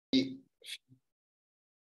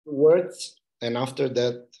words, and after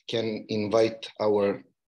that can invite our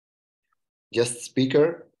guest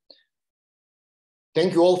speaker.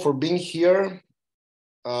 Thank you all for being here,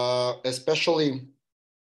 especially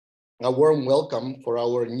a warm welcome for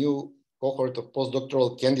our new cohort of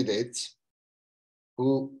postdoctoral candidates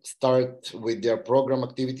who start with their program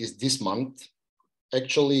activities this month.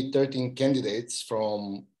 Actually, 13 candidates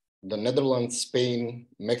from the Netherlands, Spain,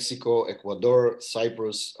 Mexico, Ecuador,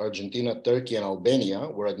 Cyprus, Argentina, Turkey, and Albania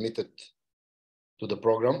were admitted to the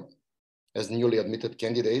program as newly admitted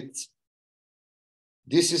candidates.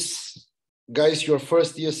 This is, guys, your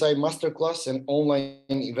first ESI masterclass and online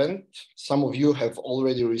event. Some of you have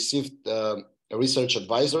already received research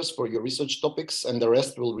advisors for your research topics, and the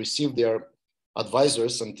rest will receive their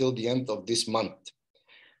advisors until the end of this month.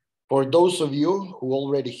 For those of you who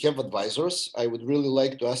already have advisors, I would really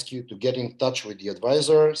like to ask you to get in touch with the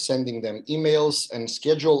advisor, sending them emails and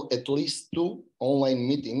schedule at least 2 online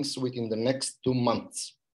meetings within the next 2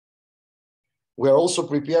 months. We are also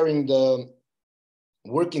preparing the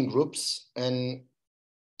working groups, and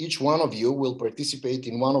each one of you will participate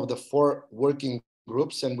in one of the 4 working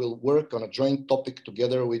groups and will work on a joint topic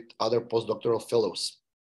together with other postdoctoral fellows.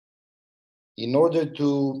 In order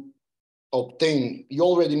to obtain, you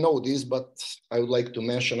already know this, but I would like to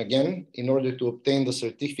mention again, in order to obtain the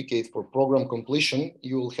certificate for program completion,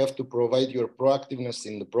 you will have to provide your proactiveness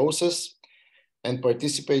in the process and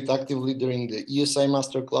participate actively during the ESI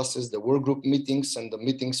masterclasses, the workgroup meetings, and the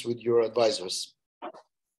meetings with your advisors.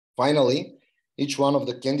 Finally, each one of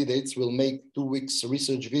the candidates will make 2 weeks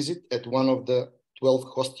research visit at one of the 12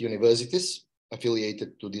 host universities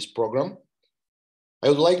affiliated to this program. I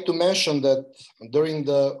would like to mention that during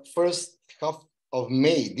the first half of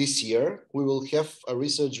May this year, we will have a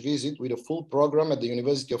research visit with a full program at the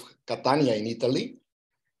University of Catania in Italy.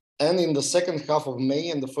 And in the second half of May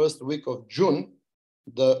and the first week of June,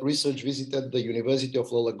 the research visit at the University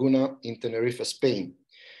of La Laguna in Tenerife, Spain.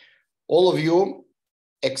 All of you,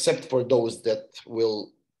 except for those that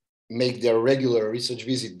will make their regular research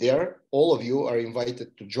visit there, all of you are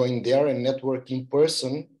invited to join there and network in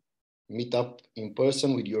person, meet up in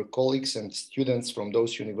person with your colleagues and students from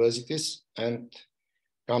those universities and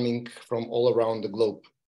coming from all around the globe.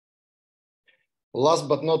 Last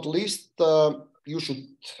but not least, you should,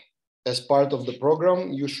 as part of the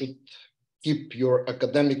program, you should keep your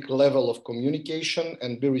academic level of communication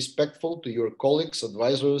and be respectful to your colleagues,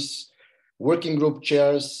 advisors, working group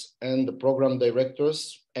chairs, and the program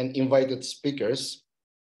directors and invited speakers,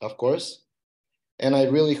 of course. And I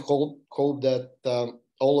really hope that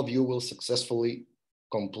all of you will successfully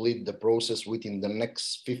complete the process within the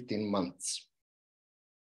next 15 months.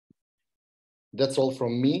 That's all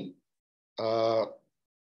from me. Now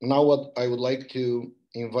what I would like to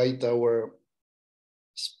invite our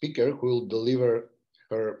speaker who will deliver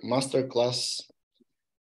her masterclass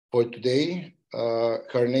for today.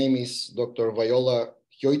 Her name is Dr. Viola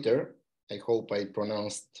Heuter. I hope I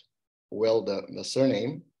pronounced well the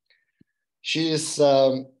surname. She is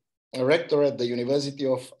a rector at the University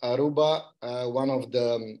of Aruba, one of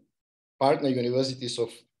the partner universities of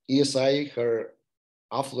ESI. Her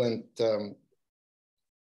affluent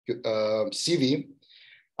CV,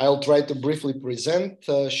 I'll try to briefly present.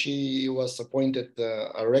 She was appointed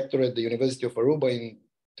a rector at the University of Aruba in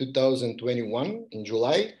 2021 in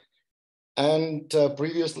July. And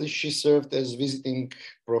previously she served as visiting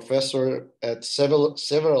professor at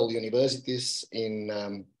several universities in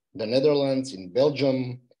the Netherlands, in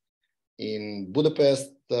Belgium, in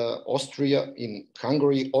Budapest, Austria, in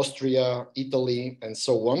Hungary, Austria, Italy, and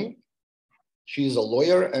so on. She is a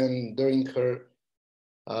lawyer, and during her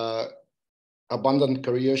abundant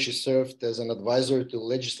career, she served as an advisor to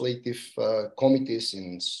legislative committees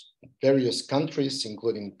in various countries,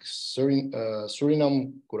 including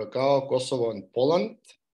Suriname, Curacao, Kosovo, and Poland.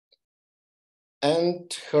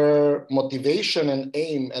 And her motivation and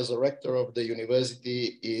aim as a rector of the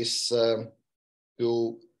university is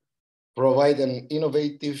to provide an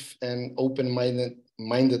innovative and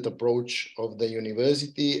open-minded approach of the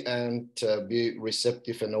university and be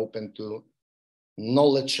receptive and open to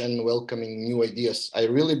knowledge and welcoming new ideas. I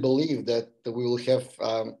really believe that we will have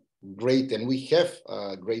great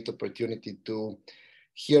opportunity to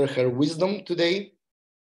hear her wisdom today.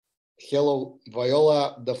 Hello,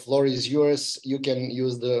 Viola, the floor is yours. You can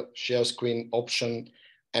use the share screen option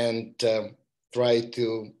and try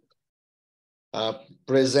to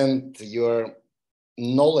present your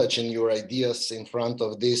knowledge and your ideas in front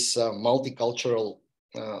of this multicultural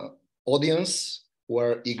audience who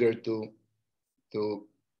are eager to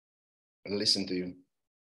listen to you.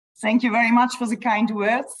 Thank you very much for the kind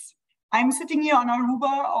words. I'm sitting here on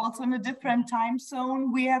Aruba, also in a different time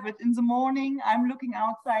zone. We have it in the morning. I'm looking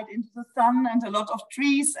outside into the sun and a lot of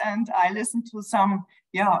trees, and I listen to some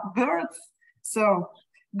birds. So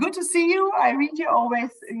good to see you. I read you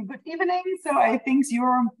always good evening. So I think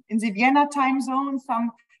you're in the Vienna time zone,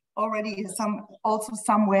 also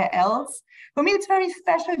somewhere else. For me, it's very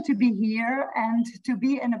special to be here and to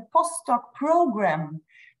be in a postdoc program.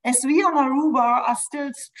 As we on Aruba are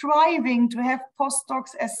still striving to have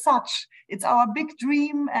postdocs as such. It's our big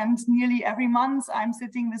dream, and nearly every month I'm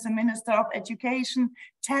sitting with the Minister of Education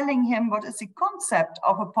telling him what is the concept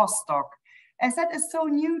of a postdoc, as that is so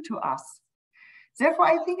new to us. Therefore,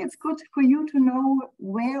 I think it's good for you to know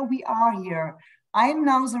where we are here. I'm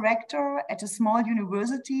now the rector at a small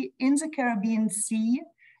university in the Caribbean Sea.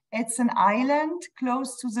 It's an island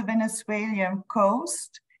close to the Venezuelan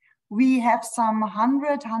coast. We have some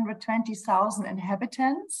 120,000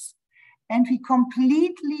 inhabitants, and we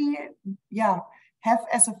completely have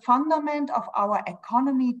as a fundament of our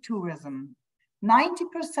economy tourism.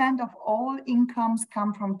 90% of all incomes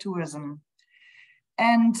come from tourism.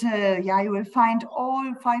 And you will find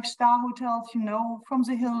all 5-star hotels, from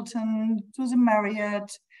the Hilton to the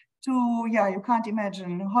Marriott to, you can't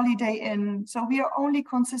imagine, Holiday Inn. So we are only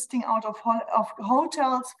consisting out of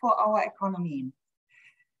hotels for our economy.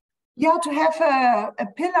 To have a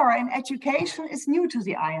pillar in education is new to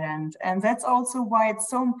the island. And that's also why it's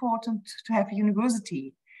so important to have a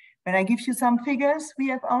university. When I give you some figures, we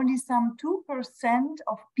have only some 2%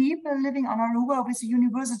 of people living on Aruba with a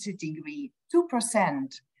university degree,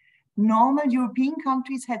 2%. Normal European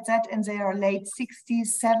countries had that in their late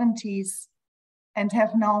 60s, 70s, and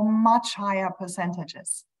have now much higher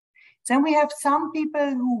percentages. Then we have some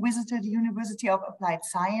people who visited the University of Applied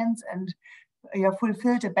Science and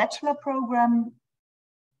fulfilled a bachelor program,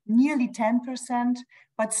 nearly 10%,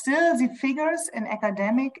 but still the figures in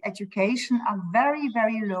academic education are very,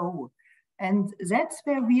 very low. And that's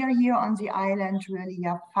where we are here on the island really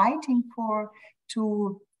fighting for,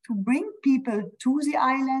 to bring people to the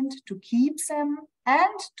island, to keep them,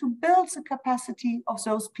 and to build the capacity of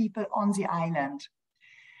those people on the island.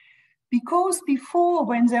 Because before,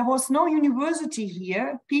 when there was no university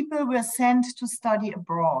here, people were sent to study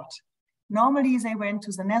abroad. Normally, they went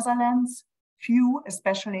to the Netherlands. Few,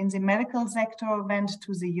 especially in the medical sector, went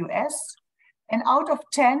to the US. And out of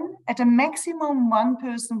 10, at a maximum, 1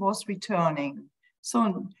 person was returning.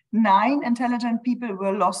 So 9 intelligent people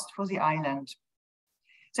were lost for the island.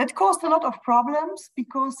 That caused a lot of problems,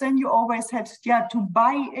 because then you always had to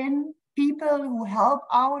buy in people who help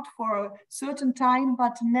out for a certain time,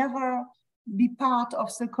 but never be part of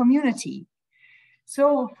the community.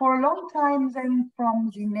 So for a long time then,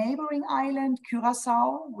 from the neighboring island,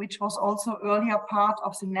 Curaçao, which was also earlier part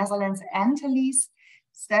of the Netherlands Antilles,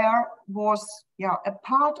 there was a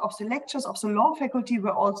part of the lectures of the law faculty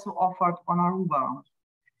were also offered on Aruba.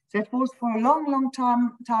 That was for a long, long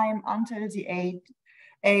time until the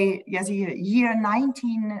year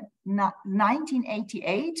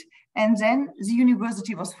 1988, and then the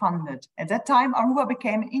university was funded. At that time, Aruba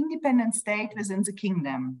became an independent state within the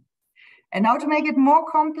kingdom. And now to make it more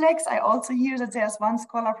complex, I also hear that there's one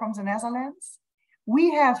scholar from the Netherlands.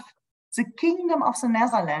 We have the Kingdom of the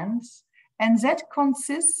Netherlands, and that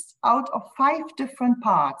consists out of 5 different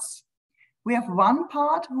parts. We have one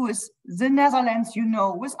part who is the Netherlands,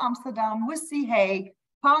 with Amsterdam, with The Hague,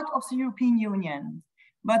 part of the European Union.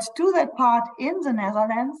 But to that part in the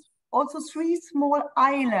Netherlands, also 3 small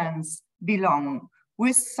islands belong,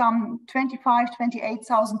 with some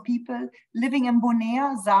 28,000 people living in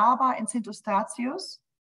Bonaire, Saba, and Sint Eustatius.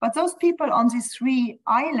 But those people on these 3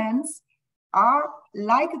 islands are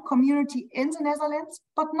like a community in the Netherlands,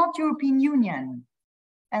 but not European Union.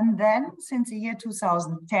 And then, since the year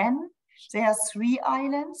 2010, there are 3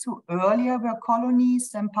 islands who earlier were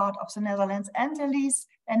colonies and part of the Netherlands Antilles,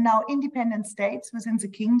 and now independent states within the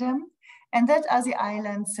kingdom. And that are the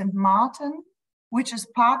islands St. Martin, which is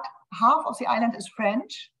half of the island is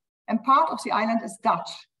French, and part of the island is Dutch.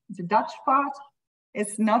 The Dutch part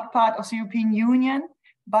is not part of the European Union,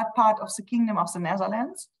 but part of the Kingdom of the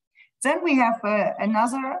Netherlands. Then we have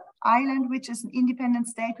another island, which is an independent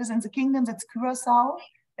state within the kingdom, that's Curaçao,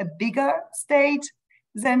 a bigger state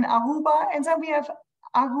than Aruba. And then we have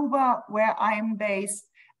Aruba, where I'm based,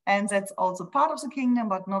 and that's also part of the kingdom,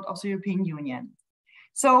 but not of the European Union.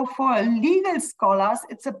 So for legal scholars,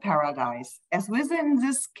 it's a paradise. As within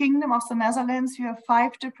this Kingdom of the Netherlands, you have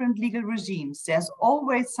 5 different legal regimes. There's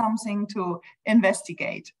always something to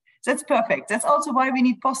investigate. That's perfect. That's also why we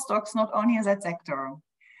need postdocs, not only in that sector.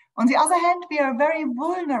 On the other hand, we are a very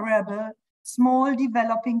vulnerable, small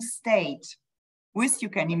developing state. with, you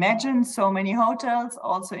can imagine, so many hotels,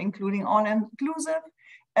 also including all-inclusive,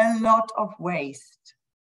 a lot of waste.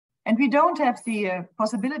 And we don't have the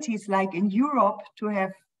possibilities like in Europe to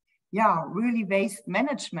have, really waste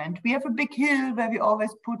management. We have a big hill where we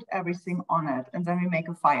always put everything on it and then we make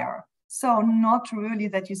a fire. So not really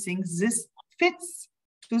that you think this fits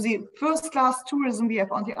to the first-class tourism we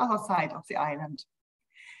have on the other side of the island.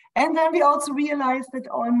 And then we also realized that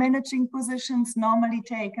all managing positions normally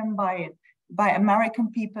taken by American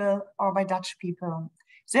people or by Dutch people.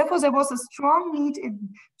 Therefore, there was a strong need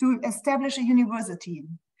to establish a university.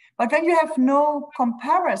 But when you have no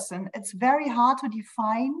comparison, it's very hard to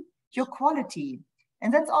define your quality.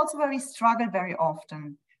 And that's also where we struggle very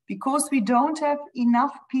often, because we don't have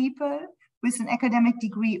enough people with an academic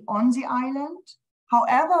degree on the island.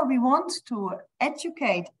 However, we want to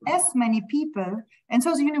educate as many people, and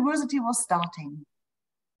so the university was starting.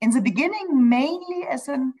 In the beginning, mainly as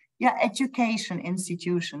an education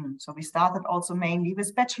institution. So we started also mainly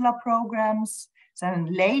with bachelor programs, then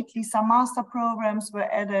lately some master programs were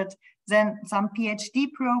added, then some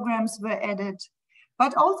PhD programs were added.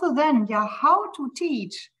 But also then, how to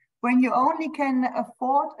teach when you only can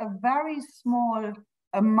afford a very small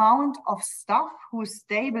amount of staff who is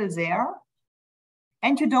stable there,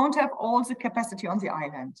 and you don't have all the capacity on the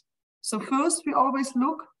island. So first, we always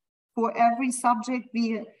look for every subject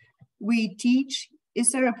we teach.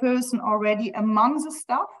 Is there a person already among the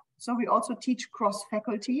staff? So we also teach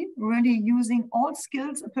cross-faculty, really using all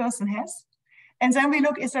skills a person has. And then we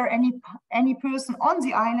look, is there any person on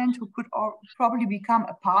the island who could probably become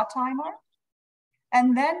a part-timer?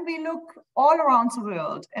 And then we look all around the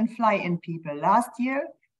world and fly in people. Last year,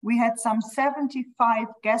 we had some 75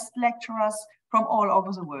 guest lecturers from all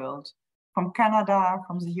over the world, from Canada,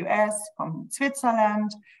 from the US, from Switzerland,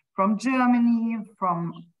 from Germany,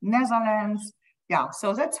 from Netherlands.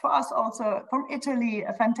 So that's for us also from Italy,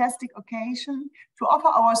 a fantastic occasion to offer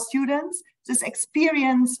our students this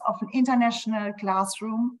experience of an international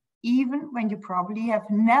classroom, even when you probably have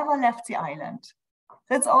never left the island.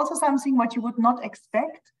 That's also something what you would not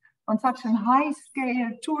expect on such a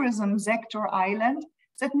high-scale tourism sector island,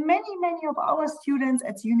 that many of our students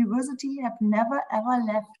at the university have never ever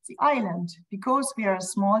left the island, because we are a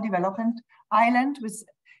small development island with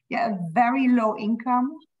a very low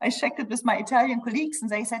income. I checked it with my Italian colleagues and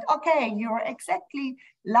they said, okay, you're exactly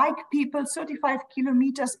like people 35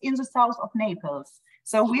 kilometers in the south of Naples.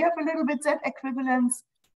 So we have a little bit that equivalence,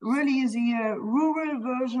 really the rural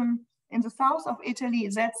version in the south of Italy.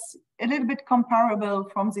 That's a little bit comparable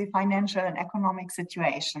from the financial and economic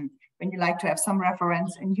situation when you like to have some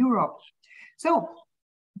reference in Europe. So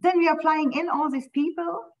then we are flying in all these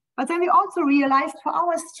people, but then we also realized for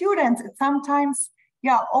our students, it's sometimes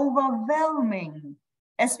overwhelming,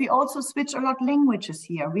 as we also switch a lot languages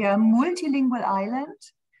here. We are a multilingual island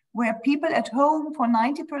where people at home for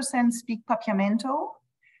 90% speak Papiamento,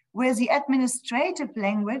 where the administrative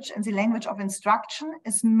language and the language of instruction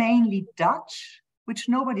is mainly Dutch, which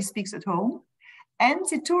nobody speaks at home. And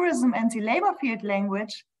the tourism and the labor field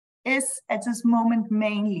language is at this moment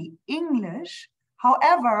mainly English.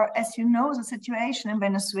 However, as you know, the situation in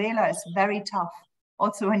Venezuela is very tough.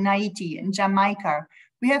 Also in Haiti, in Jamaica.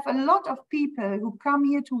 We have a lot of people who come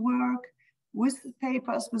here to work with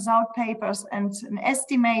papers, without papers, and an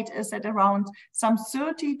estimate is that around some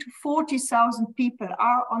 30 to 40,000 people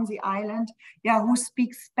are on the island who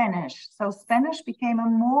speak Spanish. So Spanish became a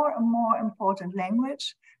more and more important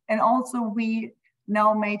language. And also we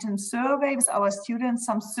now made a survey with our students,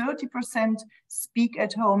 some 30% speak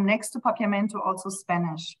at home next to Papiamento also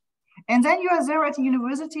Spanish. And then you are there at the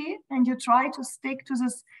university and you try to stick to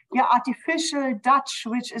this artificial Dutch,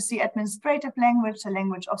 which is the administrative language, the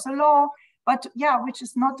language of the law, but which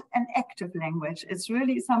is not an active language. It's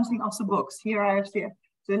really something of the books. Here I have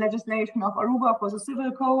the legislation of Aruba for the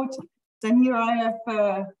civil code. Then here I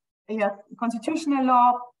have constitutional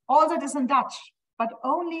law. All that is in Dutch, but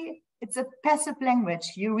only it's a passive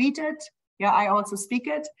language. You read it, I also speak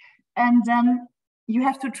it, and then you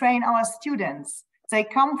have to train our students. They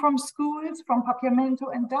come from schools, from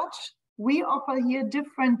Papiamento and Dutch. We offer here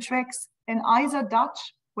different tracks in either Dutch,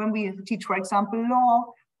 when we teach, for example, law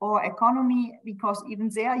or economy, because even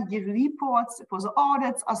there, your reports for the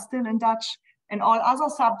audits are still in Dutch, and all other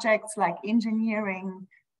subjects like engineering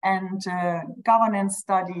and governance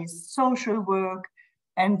studies, social work,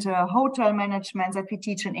 and hotel management that we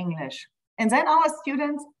teach in English. And then our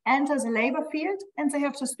students enter the labor field and they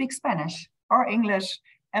have to speak Spanish or English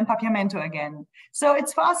and Papiamento again. So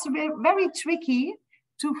it's for us very tricky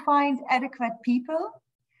to find adequate people,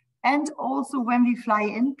 and also when we fly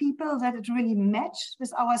in people that it really matches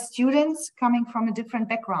with our students coming from a different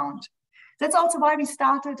background. That's also why we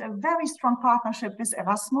started a very strong partnership with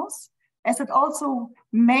Erasmus, as it also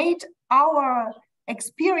made our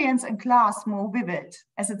experience in class more vivid,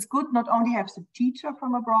 as it's good not only have the teacher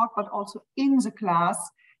from abroad, but also in the class,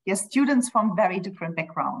 there's students from very different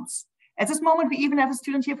backgrounds. At this moment, we even have a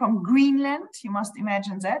student here from Greenland. You must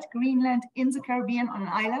imagine that, Greenland in the Caribbean on an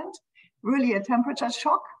island, really a temperature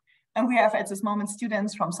shock. And we have at this moment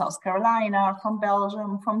students from South Carolina, from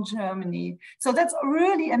Belgium, from Germany. So that's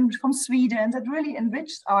really, and from Sweden, that really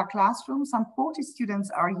enriched our classroom. Some 40 students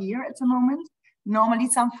are here at the moment. Normally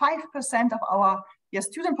some 5% of our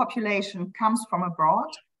student population comes from abroad.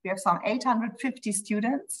 We have some 850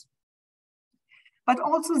 students. But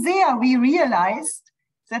also there we realized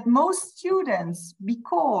that most students,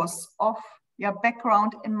 because of their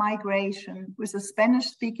background in migration, with a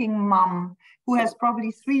Spanish-speaking mom who has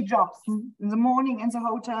probably 3 jobs, in the morning in the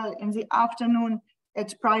hotel, in the afternoon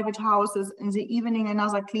at private houses, in the evening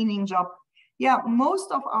another cleaning job. Yeah,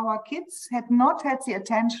 most of our kids had not had the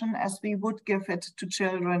attention as we would give it to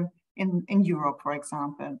children in Europe, for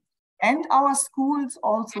example. And our schools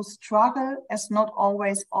also struggle, as not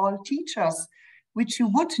always all teachers which you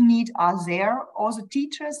would need are there, or the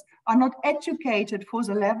teachers are not educated for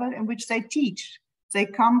the level in which they teach. They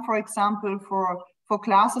come, for example, for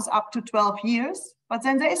classes up to 12 years, but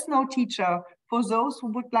then there is no teacher for those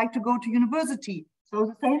who would like to go to university. So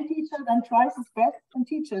the same teacher then tries his best and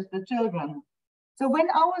teaches the children. So when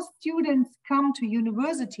our students come to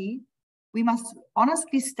university, we must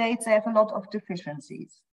honestly state they have a lot of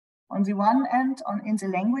deficiencies. On the one end, in the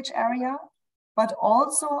language area, but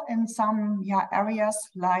also in some areas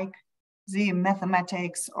like the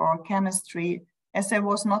mathematics or chemistry, as there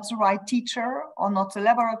was not the right teacher or not the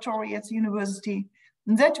laboratory at the university.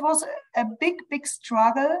 And that was a big, big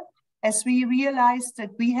struggle, as we realized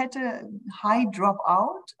that we had a high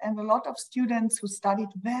dropout and a lot of students who studied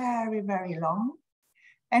very, very long.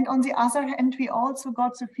 And on the other hand, we also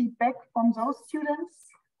got the feedback from those students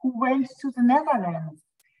who went to the Netherlands,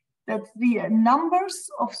 that the numbers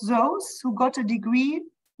of those who got a degree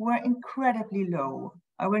were incredibly low.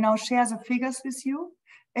 I will now share the figures with you.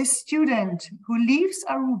 A student who leaves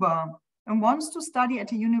Aruba and wants to study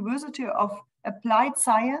at a University of Applied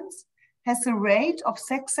Science has a rate of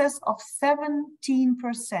success of 17%.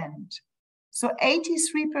 So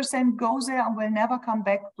 83% go there and will never come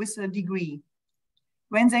back with a degree.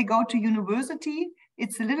 When they go to university,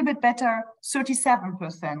 it's a little bit better,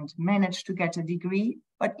 37% manage to get a degree,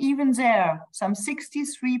 but even there, some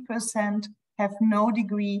 63% have no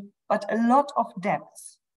degree, but a lot of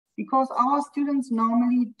debts. Because our students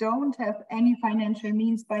normally don't have any financial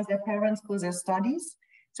means by their parents for their studies.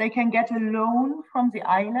 They can get a loan from the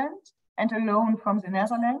island and a loan from the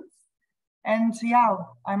Netherlands. And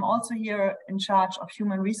I'm also here in charge of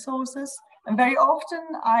human resources. And very often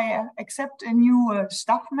I accept a new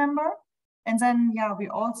staff member. And then, we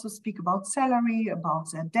also speak about salary, about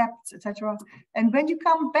their debts, etc. And when you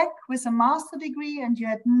come back with a master degree and you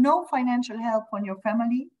had no financial help from your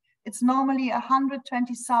family, it's normally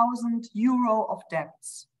 120,000 euro of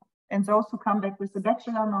debts. And those who come back with the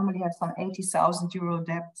bachelor normally have some 80,000 euro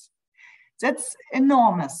debts. That's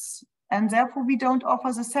enormous. And therefore we don't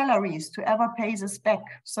offer the salaries to ever pay this back.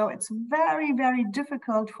 So it's very, very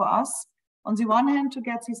difficult for us, on the one hand, to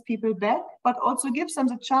get these people back, but also gives them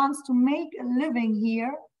the chance to make a living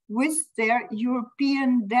here with their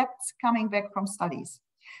European debts coming back from studies.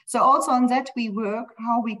 So also on that we work,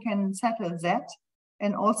 how we can settle that,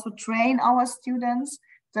 and also train our students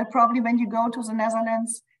that probably when you go to the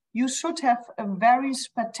Netherlands, you should have a very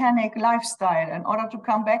Spartanic lifestyle in order to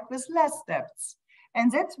come back with less debts.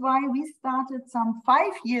 And that's why we started some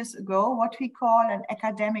 5 years ago what we call an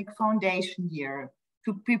academic foundation year,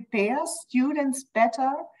 to prepare students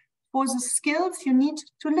better for the skills you need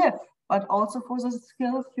to live, but also for the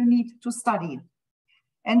skills you need to study.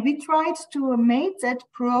 And we tried to make that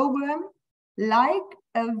program like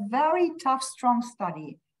a very tough, strong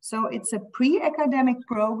study. So it's a pre-academic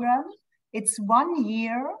program. It's 1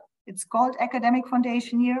 year. It's called Academic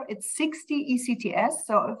Foundation Year. It's 60 ECTS,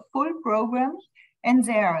 so a full program. And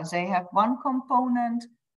there they have one component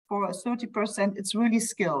for 30%. It's really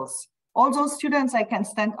skills. All those students, they can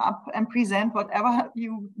stand up and present whatever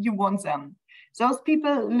you want them. Those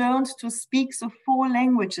people learned to speak the 4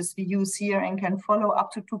 languages we use here and can follow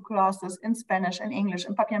up to 2 classes in Spanish and English,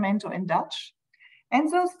 in Papiamento in Dutch.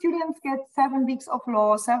 And those students get 7 weeks of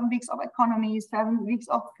law, 7 weeks of economy, 7 weeks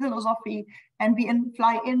of philosophy, and we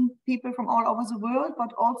fly in people from all over the world,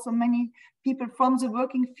 but also many people from the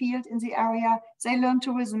working field in the area. They learn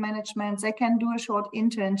tourism management, they can do a short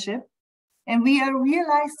internship. And we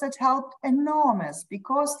realized that helped enormous,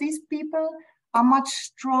 because these people are much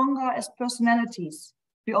stronger as personalities.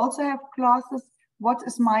 We also have classes, what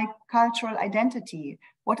is my cultural identity?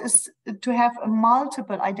 What is to have a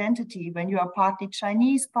multiple identity when you are partly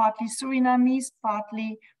Chinese, partly Surinamese,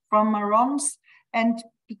 partly from Morons? And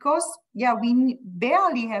because, yeah, we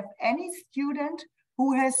barely have any student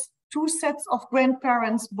who has two sets of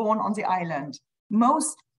grandparents born on the island.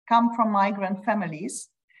 Most come from migrant families,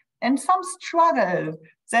 and some struggle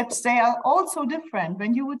that they are also different.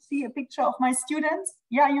 When you would see a picture of my students,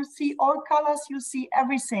 yeah, you see all colors, you see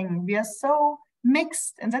everything. We are so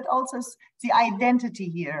mixed, and that also is the identity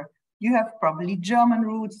here. You have probably German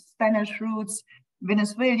roots, Spanish roots,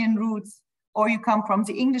 Venezuelan roots, or you come from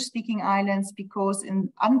the English-speaking islands, because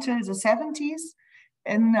until the 70s,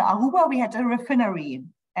 in Aruba, we had a refinery,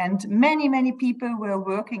 and many people were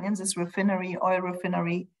working in this refinery, oil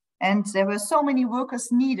refinery, and there were so many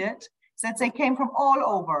workers needed that they came from all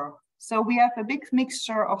over. So we have a big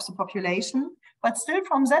mixture of the population, but still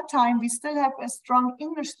from that time, we still have a strong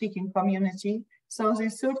English-speaking community. So the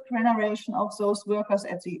third generation of those workers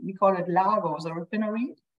at we call it Lago, the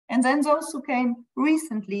refinery, and then those who came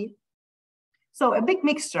recently. So a big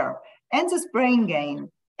mixture, and this brain gain,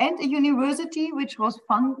 and a university which was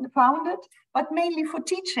founded, but mainly for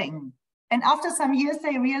teaching. And after some years,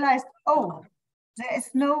 they realized, oh, there is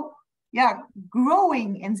no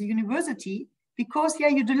growing in the university, because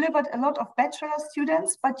you delivered a lot of bachelor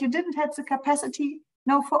students, but you didn't have the capacity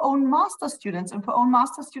now for own master students. And for own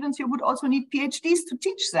master students, you would also need PhDs to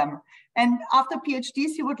teach them. And after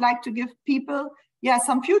PhDs, you would like to give people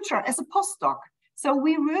some future as a postdoc. So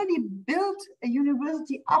we really built a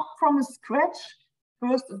university up from scratch.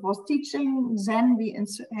 First it was teaching, then we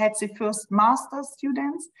had the first master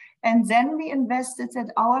students, and then we invested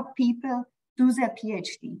that our people do their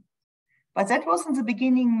PhD. But that was in the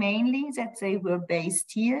beginning mainly that they were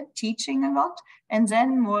based here, teaching a lot, and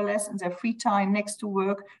then more or less in their free time next to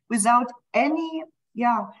work, without any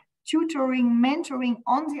tutoring, mentoring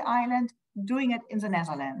on the island, doing it in the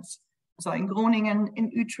Netherlands. So in Groningen,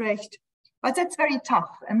 in Utrecht. But that's very tough.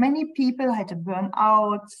 And many people had to burn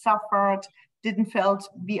out, suffered, didn't felt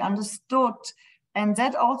be understood. And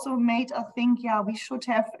that also made us think, we should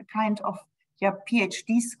have a kind of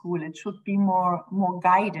PhD school. It should be more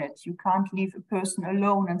guided. You can't leave a person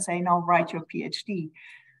alone and say, now write your PhD.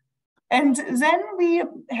 And then we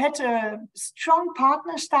had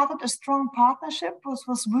started a strong partnership, which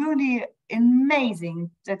was really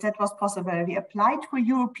amazing that was possible. We applied for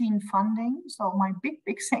European funding. So my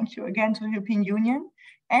big thank you again to the European Union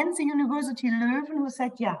and the University Leuven, who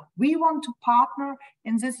said, we want to partner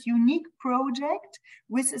in this unique project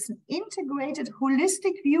with an integrated,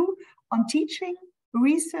 holistic view on teaching,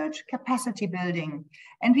 research, capacity building.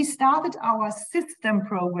 And we started our system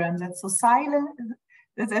program that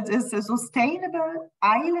is a sustainable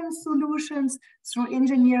island solutions through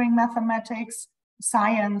engineering, mathematics,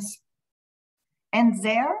 science. And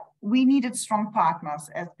there we needed strong partners,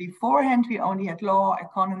 as beforehand we only had law,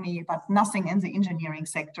 economy, but nothing in the engineering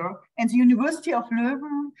sector. And the University of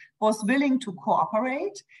Leuven was willing to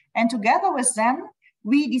cooperate. And together with them,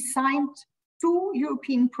 we designed 2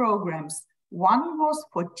 European programs. One was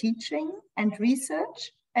for teaching and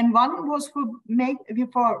research, and one was for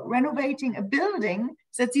renovating a building,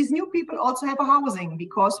 so that these new people also have a housing,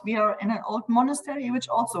 because we are in an old monastery, which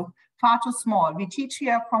also far too small. We teach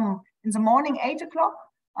here from in the morning 8 o'clock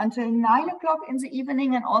until 9 o'clock in the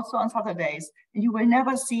evening, and also on Saturdays. And you will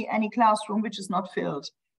never see any classroom which is not filled,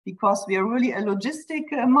 because we are really a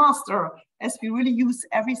logistic master, as we really use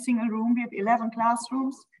every single room. We have 11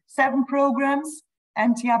 classrooms, 7 programs,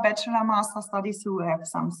 and bachelor master studies who have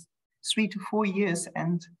some 3 to 4 years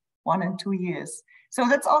and 1 and 2 years. So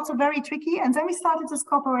that's also very tricky. And then we started this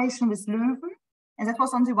cooperation with Leuven. And that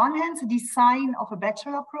was on the one hand, the design of a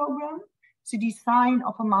bachelor program, the design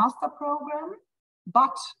of a master program.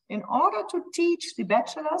 But in order to teach the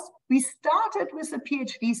bachelors, we started with a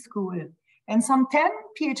PhD school. And some 10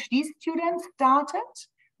 PhD students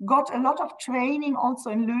got a lot of training also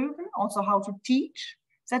in Leuven, also how to teach.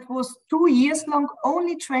 That was 2 years long,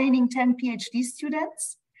 only training 10 PhD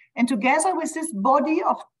students. And together with this body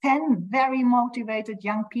of 10 very motivated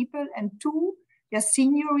young people and 2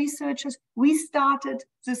 senior researchers, we started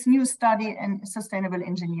this new study in sustainable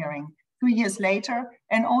engineering 2 years later.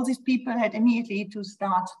 And all these people had immediately to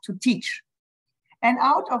start to teach. And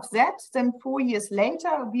out of that, then 4 years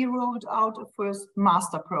later, we rolled out a first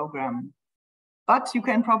master program. But you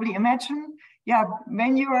can probably imagine,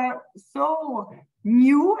 when you are so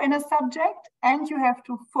new in a subject and you have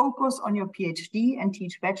to focus on your PhD and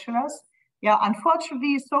teach bachelors,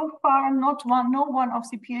 unfortunately, so far, no one of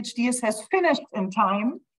the PhDs has finished in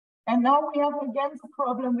time. And now we have again the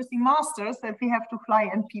problem with the masters that we have to fly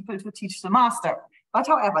in people to teach the master. But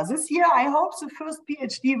however, this year, I hope the first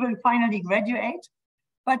PhD will finally graduate.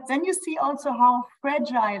 But then you see also how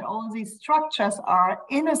fragile all these structures are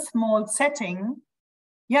in a small setting.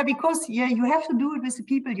 Yeah, because you have to do it with the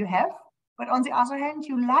people you have. But on the other hand,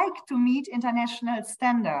 you like to meet international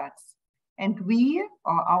standards. And we,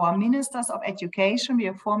 or our ministers of education, we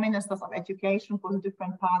have 4 ministers of education for the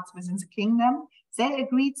different parts within the kingdom, they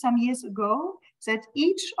agreed some years ago that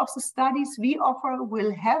each of the studies we offer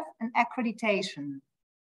will have an accreditation.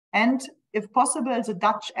 And if possible, the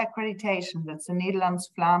Dutch accreditation, that's the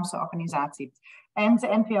Nederlands-Vlaamse Organisatie, and the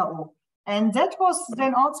NPO. And that was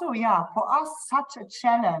then also, yeah, for us, such a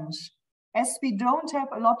challenge, as we don't have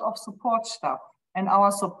a lot of support staff. And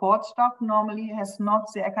our support staff normally has not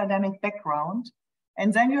the academic background.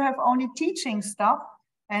 And then you have only teaching staff.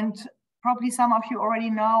 And probably some of you already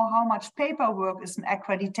know how much paperwork is an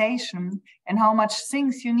accreditation and how much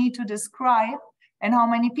things you need to describe and how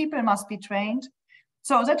many people must be trained.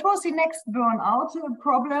 So that was the next burnout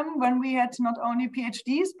problem when we had not only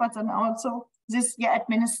PhDs, but then also this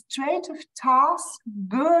administrative task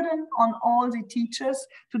burden on all the teachers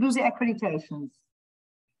to do the accreditations.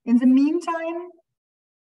 In the meantime,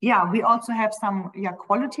 yeah, we also have some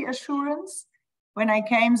quality assurance. When I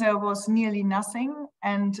came, there was nearly nothing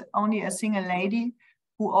and only a single lady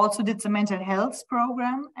who also did the mental health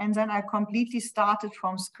program. And then I completely started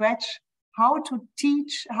from scratch how to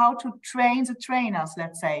teach, how to train the trainers,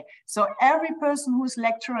 let's say. So every person who's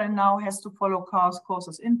lecturer now has to follow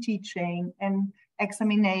courses in teaching, in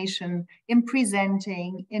examination, in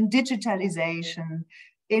presenting, in digitalization,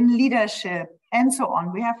 in leadership, and so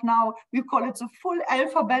on. We have now, we call it the full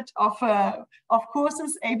alphabet of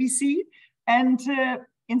courses, ABC. And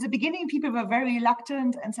in the beginning, people were very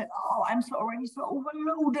reluctant and said, oh, I'm already so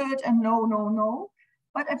overloaded, and no.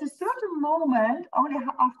 But at a certain moment, only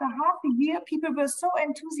after half a year, people were so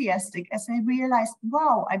enthusiastic as they realized,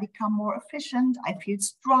 wow, I become more efficient, I feel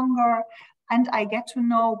stronger, and I get to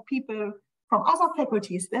know people from other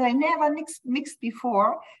faculties that I never mixed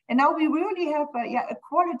before. And now we really have a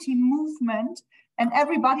quality movement, and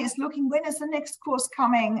everybody is looking, when is the next course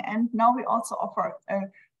coming? And now we also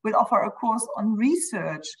will offer a course on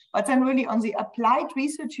research, but then really on the applied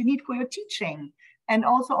research you need for your teaching, and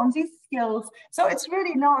also on these skills. So it's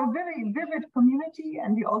really now a very vivid community,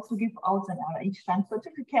 and we also give out each time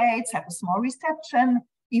certificates, have a small reception,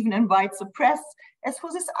 even invite the press. As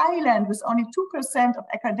for this island with only 2% of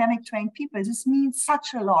academic trained people, this means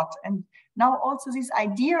such a lot. And now also this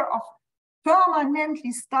idea of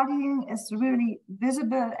permanently studying is really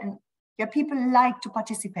visible, and people like to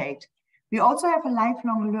participate. We also have a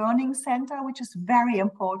lifelong learning center, which is very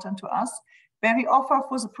important to us, where we offer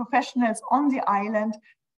for the professionals on the island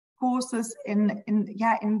courses in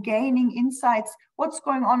gaining insights, what's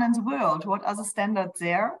going on in the world, what are the standards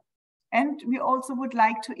there. And we also would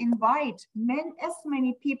like to invite as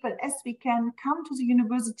many people as we can come to the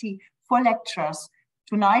university for lectures.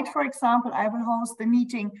 Tonight, for example, I will host the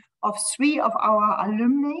meeting of 3 of our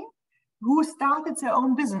alumni who started their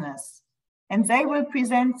own business. And they will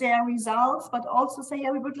present their results, but also say,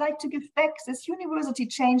 we would like to give back. This university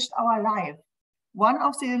changed our life. One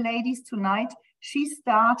of the ladies tonight, she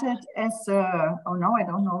started as a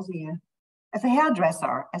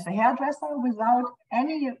hairdresser without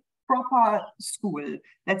any proper school,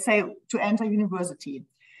 let's say, to enter university.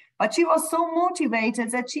 But she was so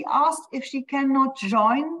motivated that she asked if she cannot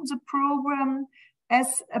join the program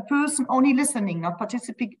as a person only listening, not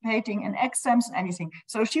participating in exams, anything.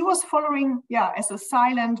 So she was following, as a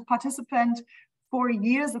silent participant for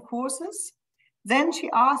years the courses. Then she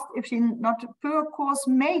asked if she not per course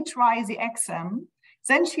may try the exam.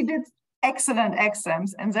 Then she did excellent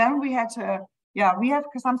exams. And then we had we have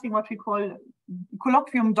something what we call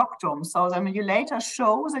colloquium doctum. So then you later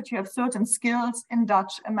show that you have certain skills in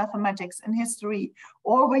Dutch and mathematics and history,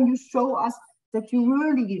 or when you show us that you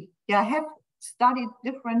really have studied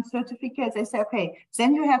different certificates, they say, okay,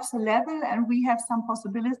 then you have the level, and we have some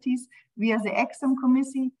possibilities via the exam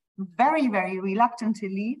committee, very, very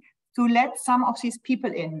reluctantly, to let some of these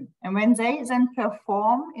people in. And when they then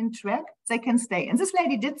perform in track, they can stay. And this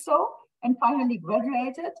lady did so and finally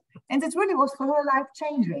graduated. And it really was for her life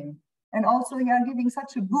changing, and also giving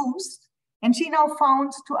such a boost. And she now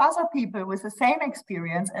found 2 other people with the same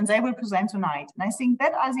experience, and they will present tonight. And I think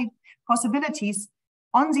that are the possibilities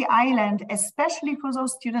on the island, especially for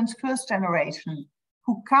those students, first generation,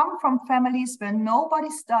 who come from families where nobody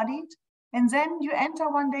studied. And then you enter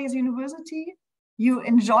one day as university, you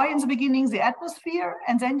enjoy in the beginning the atmosphere,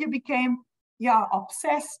 and then you became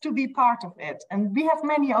obsessed to be part of it. And we have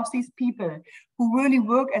many of these people who really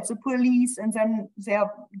work at the police, and then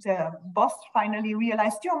their boss finally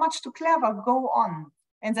realized, you're much too clever, go on.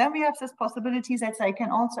 And then we have this possibility that they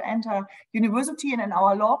can also enter university. And in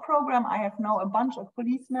our law program, I have now a bunch of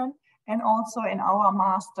policemen, and also in our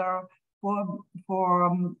master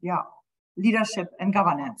for leadership and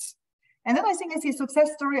governance. And then I think it's a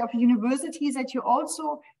success story of universities that you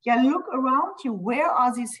also look around you. Where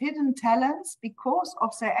are these hidden talents? Because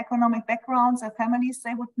of their economic backgrounds, their families,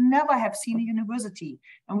 they would never have seen a university.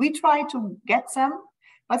 And we try to get them.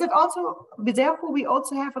 But it also, therefore, we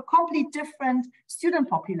also have a complete different student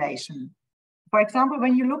population. For example,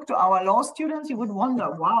 when you look to our law students, you would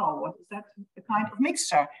wonder, wow, what is that kind of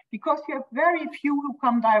mixture? Because you have very few who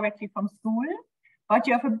come directly from school, but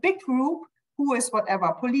you have a big group who is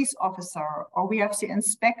whatever, police officer, or we have the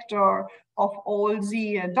inspector of all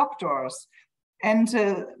the doctors, and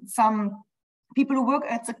some people who work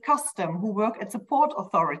at the custom, who work at the port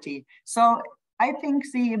authority. So I think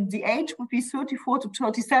the age would be 34 to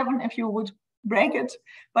 37 if you would break it.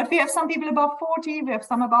 But we have some people above 40, we have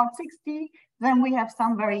some about 60, then we have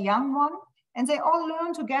some very young one, and they all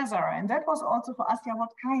learn together. And that was also for us, what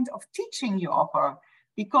kind of teaching you offer.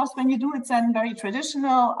 Because when you do it then very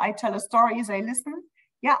traditional, I tell a story, they listen,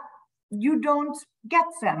 you don't get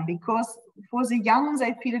them, because for the young,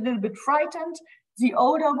 they feel a little bit frightened. The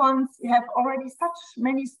older ones have already such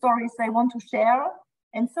many stories they want to share.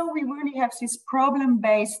 And so we really have this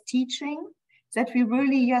problem-based teaching that we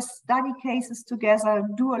really study cases together,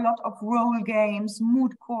 do a lot of role games,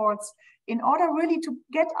 mood courts, in order really to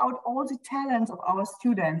get out all the talents of our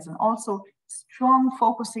students, and also strong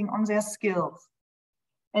focusing on their skills.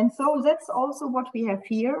 And so that's also what we have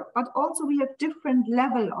here, but also we have different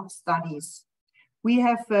level of studies. We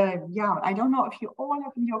have, I don't know if you all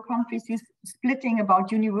have in your countries this splitting about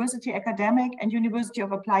university academic and University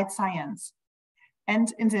of Applied Science.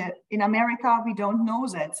 And in America, we don't know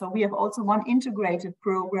that. So we have also one integrated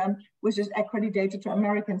program, which is accredited to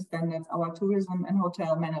American standards, our tourism and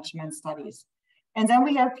hotel management studies. And then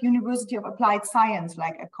we have University of Applied Science,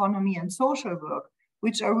 like economy and social work,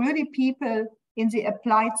 which are really people in the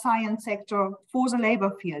applied science sector for the labor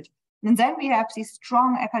field. And then we have these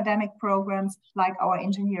strong academic programs like our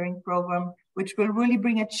engineering program, which will really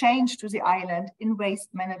bring a change to the island in waste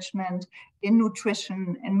management, in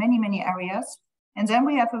nutrition, in many, many areas. And then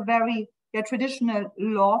we have a very traditional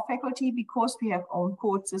law faculty, because we have own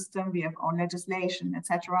court system, we have own legislation,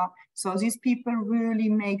 etc. So these people really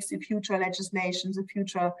make the future legislation, the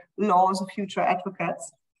future laws, the future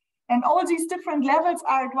advocates. And all these different levels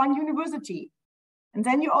are at one university. And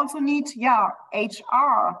then you also need,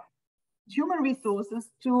 HR, human resources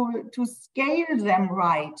to scale them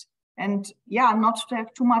right, and not to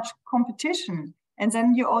have too much competition. And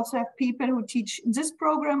then you also have people who teach this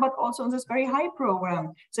program, but also in this very high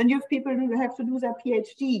program. Then you have people who have to do their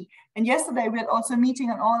PhD. And yesterday we had also a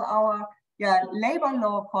meeting on all our labor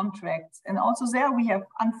law contracts. And also there we have,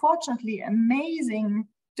 unfortunately, amazing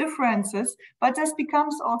differences, but this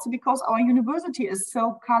becomes also because our university is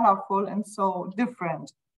so colorful and so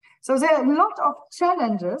different. So there are a lot of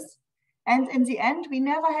challenges. And in the end, we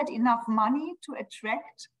never had enough money to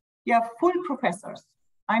attract full professors.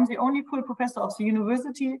 I'm the only full professor of the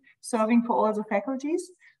university serving for all the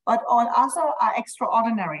faculties, but all other are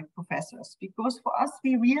extraordinary professors, because for us,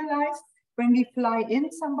 we realized when we fly in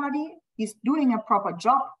somebody, he's doing a proper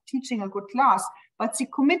job, teaching a good class, but the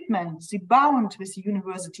commitment, the bond with the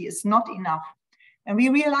university is not enough. And we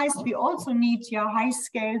realized we also need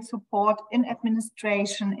high-scale support in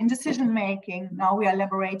administration, in decision-making. Now we are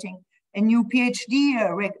elaborating a new PhD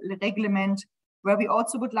reglement, where we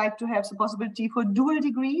also would like to have the possibility for dual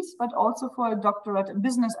degrees, but also for a doctorate in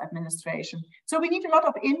business administration. So we need a lot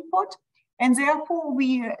of input, and therefore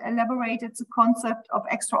we elaborated the concept of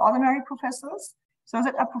extraordinary professors. So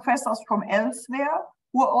that are professors from elsewhere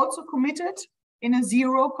who are also committed in a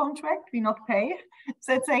zero contract, we not pay,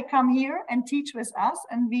 so that they come here and teach with us,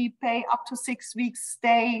 and we pay up to 6 weeks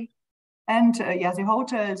stay, and the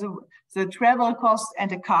hotel, the travel cost,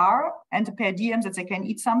 and a car, and a per diem that they can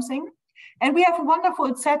eat something. And we have a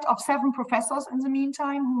wonderful set of 7 professors in the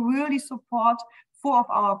meantime who really support 4 of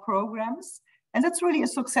our programs. And that's really a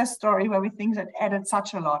success story where we think that added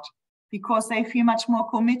such a lot, because they feel much more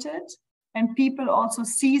committed, and people also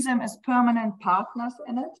see them as permanent partners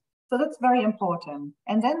in it. So that's very important.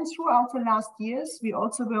 And then throughout the last years, we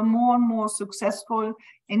also were more and more successful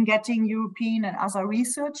in getting European and other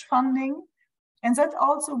research funding. And that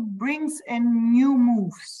also brings in new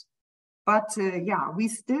moves. But we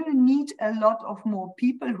still need a lot of more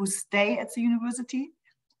people who stay at the university.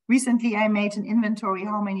 Recently, I made an inventory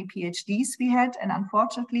how many PhDs we had, and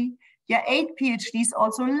unfortunately, 8 PhDs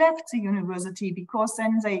also left the university because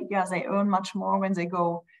then they earn much more when they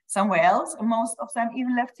go somewhere else, and most of them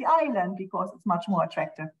even left the island because it's much more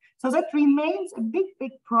attractive. So that remains a big,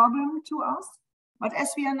 big problem to us. But as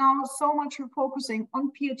we are now so much focusing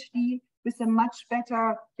on PhD with a much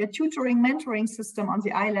better tutoring, mentoring system on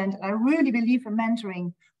the island, I really believe in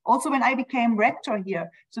mentoring. Also, when I became rector here,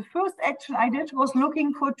 the first action I did was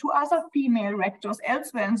looking for 2 other female rectors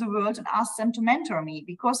elsewhere in the world and ask them to mentor me,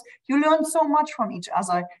 because you learn so much from each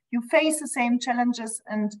other. You face the same challenges,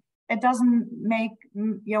 and it doesn't make,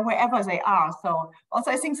 wherever they are. So also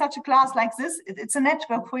I think such a class like this, it's a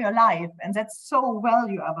network for your life, and that's so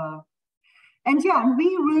valuable. And we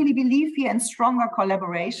really believe here in stronger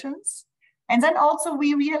collaborations. And then also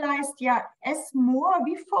we realized, as more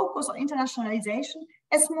we focus on internationalization,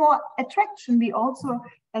 as more attraction we also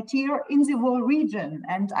adhere in the whole region.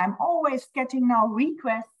 And I'm always getting now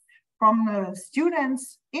requests from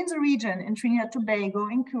students in the region, in Trinidad and Tobago,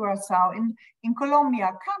 in Curacao, in Colombia,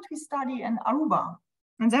 can't we study in Aruba?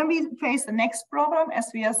 And then we face the next problem, as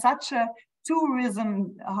we are such a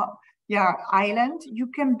tourism island, you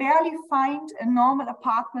can barely find a normal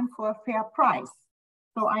apartment for a fair price.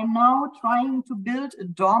 So I'm now trying to build a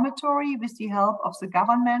dormitory with the help of the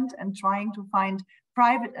government and trying to find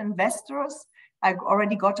private investors. I've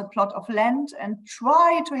already got a plot of land and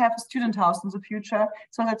try to have a student house in the future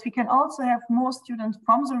so that we can also have more students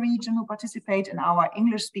from the region who participate in our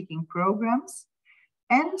English-speaking programs.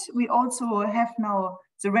 And we also have now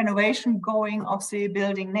the renovation going of the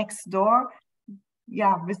building next door,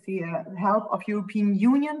 with the help of European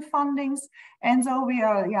Union fundings. And so we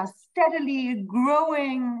are steadily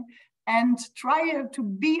growing and try to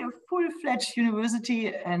be a full-fledged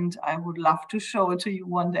university. And I would love to show it to you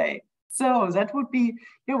one day. So that would be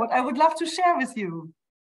what I would love to share with you.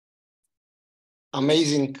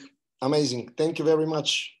 Amazing, amazing. Thank you very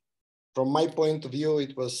much. From my point of view,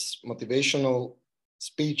 it was motivational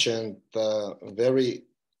speech and very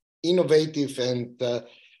innovative, and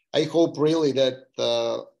I hope really that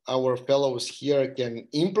our fellows here can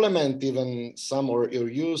implement even some or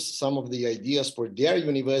use some of the ideas for their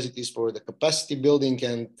universities for the capacity building,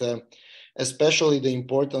 and especially the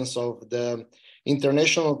importance of the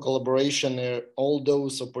international collaboration, all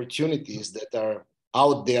those opportunities that are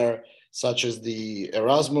out there, such as the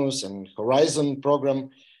Erasmus and Horizon program.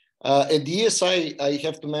 At ESI, I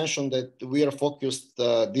have to mention that we are focused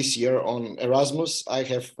this year on Erasmus. I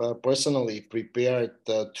have personally prepared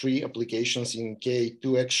 3 applications in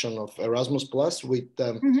K2 action of Erasmus Plus with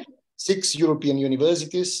 6 European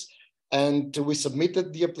universities. And we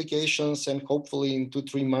submitted the applications, and hopefully in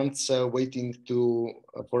 2-3 months, waiting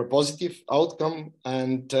for a positive outcome.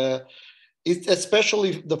 And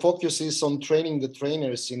especially the focus is on training the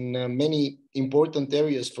trainers in many important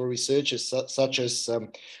areas for researchers, such as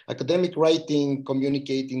academic writing,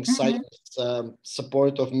 communicating science,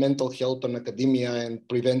 support of mental health in academia, and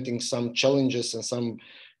preventing some challenges and some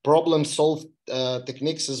problem-solved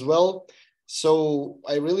techniques as well. So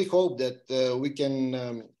I really hope that we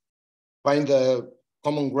can find a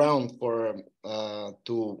common ground for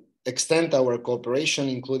to extend our cooperation,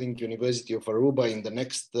 including University of Aruba, in the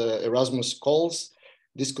next Erasmus calls.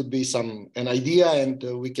 This could be an idea, and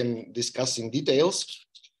we can discuss in details.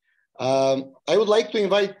 I would like to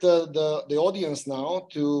invite the audience now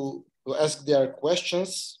to ask their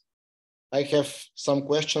questions. I have some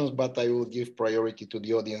questions, but I will give priority to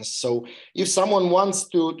the audience. So if someone wants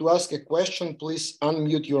to ask a question, please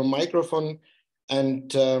unmute your microphone,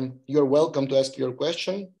 and you're welcome to ask your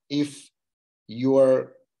question. If you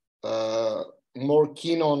are more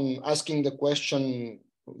keen on asking the question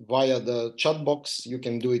via the chat box, you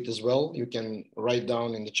can do it as well. You can write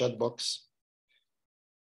down in the chat box.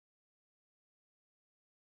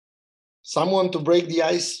 Someone to break the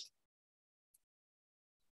ice?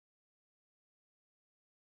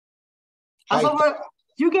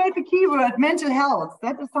 You gave the keyword mental health.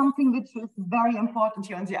 That is something which is very important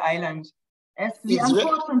here on the island. As we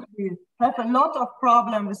unfortunately have a lot of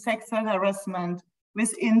problems with sexual harassment,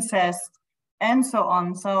 with incest, and so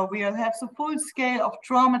on. So we have the full scale of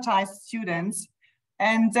traumatized students.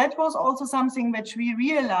 And that was also something which we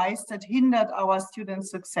realized that hindered our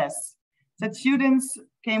students' success. That students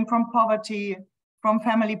came from poverty, from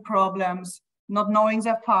family problems, not knowing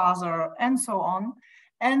their father, and so on.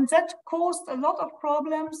 And that caused a lot of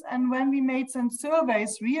problems. And when we made some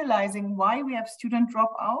surveys realizing why we have student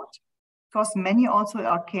dropout, because many also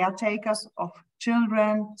are caretakers of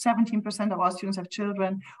children, 17% of our students have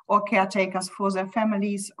children, or caretakers for their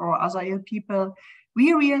families or other ill people,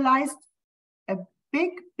 we realized a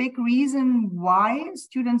big big reason why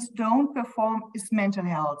students don't perform is mental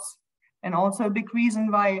health. And also a big reason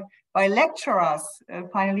why lecturers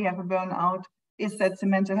finally have a burnout is that the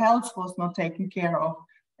mental health was not taken care of.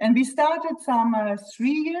 And we started some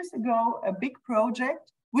 3 years ago, a big project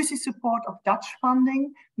with the support of Dutch funding,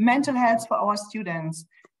 mental health for our students.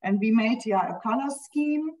 And we made a color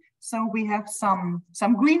scheme. So we have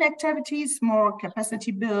some green activities, more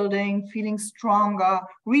capacity building, feeling stronger,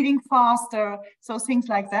 reading faster, so things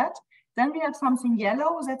like that. Then we have something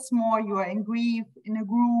yellow, that's more you are in grief, in a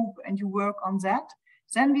group, and you work on that.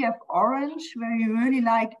 Then we have orange, where you really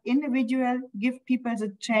like individual, give people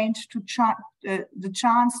the chance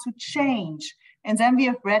to change. And then we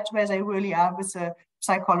have red, where they really are with a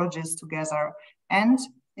psychologist together. And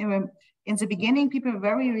in the beginning, people were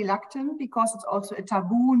very reluctant because it's also a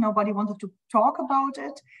taboo. Nobody wanted to talk about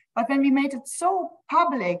it. But when we made it so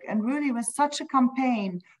public and really with such a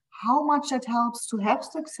campaign, how much that helps to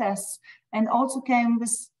have success, and also came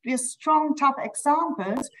with strong, tough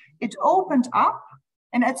examples, it opened up.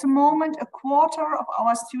 And at the moment, a quarter of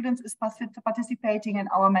our students is participating in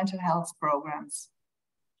our mental health programs.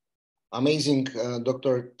 Amazing.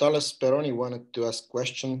 Dr. Thales Peroni wanted to ask a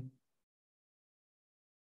question.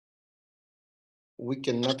 We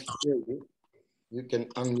cannot hear you. You can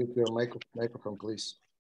unmute your microphone, please.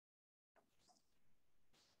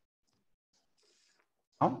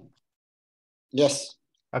 Oh? Yes.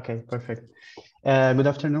 Okay, perfect. Good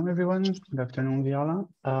afternoon, everyone. Good afternoon, Viola.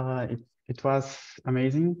 It was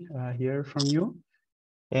amazing hear from you.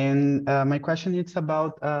 And my question is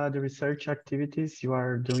about the research activities you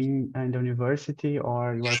are doing in the university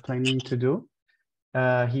or you are planning to do.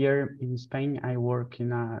 Here in Spain, I work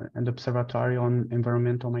in an observatory on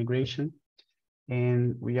environmental migration.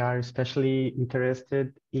 And we are especially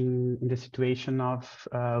interested in the situation of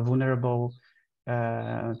vulnerable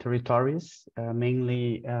territories,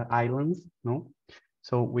 mainly islands, no?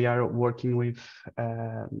 So we are working with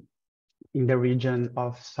in the region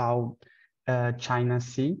of South China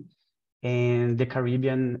Sea, and the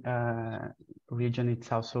Caribbean region.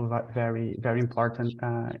 It's also very, very important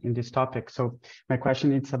in this topic. So my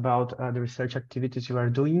question is about the research activities you are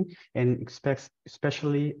doing, and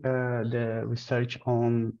especially the research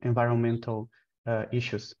on environmental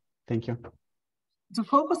issues. Thank you. The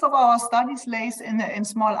focus of our studies lays in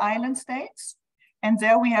small island states, and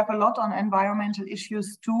there we have a lot on environmental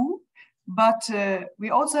issues too. But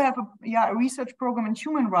we also have a research program in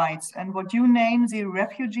human rights, and what you name the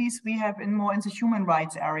refugees we have more in the human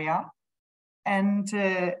rights area. And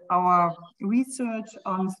our research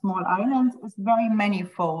on small islands is very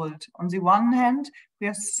manifold. On the one hand, we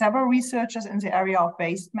have several researchers in the area of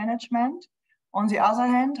waste management. On the other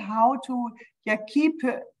hand, how to keep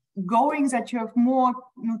going that you have more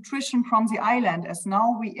nutrition from the island, as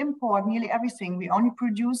now we import nearly everything. We only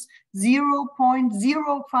produce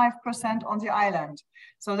 0.05% on the island.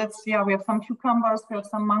 So that's, we have some cucumbers, we have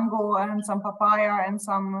some mango and some papaya and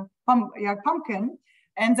some pumpkin.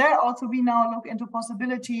 And there also we now look into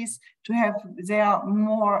possibilities to have their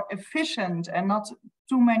more efficient and not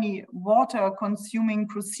too many water consuming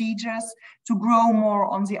procedures to grow more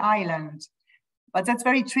on the island. But that's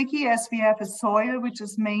very tricky, as we have a soil which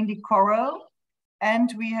is mainly coral,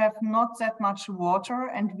 and we have not that much water,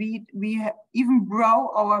 and we even grow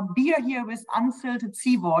our beer here with unfiltered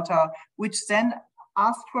seawater, which then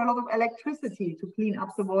asks for a lot of electricity to clean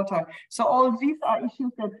up the water. So all these are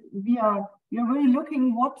issues that we are really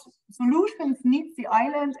looking what solutions needs the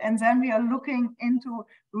island, and then we are looking into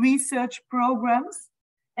research programs.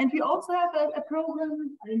 And we also have a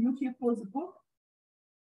program, I look here for the book,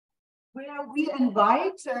 where we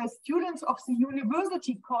invite students of the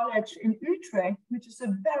University College in Utrecht, which is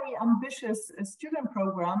a very ambitious student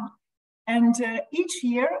program. And each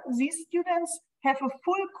year, these students have a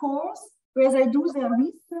full course where they do their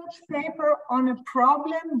research paper on a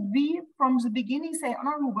problem we, from the beginning, say, on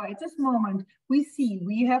Aruba, at this moment, we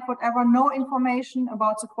have whatever, no information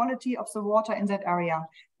about the quality of the water in that area.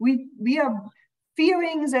 We are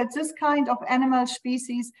fearing that this kind of animal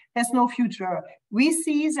species has no future. We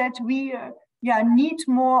see that we need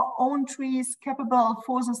more own trees capable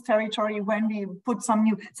for this territory when we put some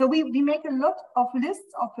new. So we make a lot of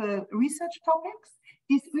lists of research topics.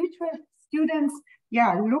 These research students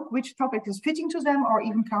look which topic is fitting to them, or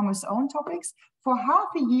even come with own topics. For half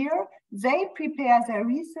a year, they prepare their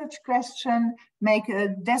research question, make a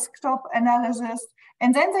desktop analysis,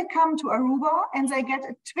 and then they come to Aruba and they get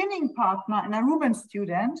a twinning partner, an Aruban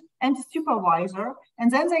student and a supervisor, and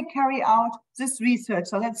then they carry out this research.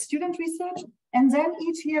 So that's student research. And then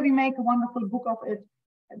each year we make a wonderful book of it,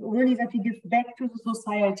 really that we give back to the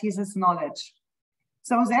society this knowledge.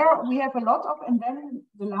 So there we have a lot of, and then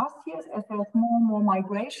the last years, as there's more and more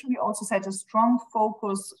migration, we also set a strong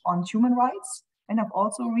focus on human rights and have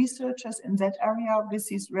also researchers in that area with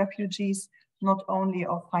these refugees, not only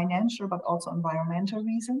of financial, but also environmental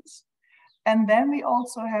reasons. And then we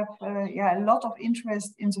also have a lot of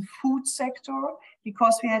interest in the food sector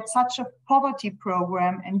because we had such a poverty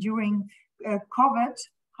program, and during COVID,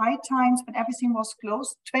 high times when everything was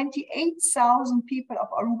closed, 28,000 people of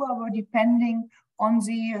Aruba were depending on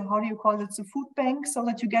the, how do you call it, the food bank, so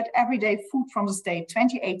that you get everyday food from the state,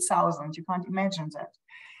 28,000, you can't imagine that.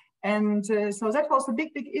 And so that was a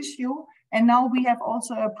big, big issue. And now we have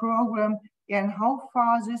also a program in how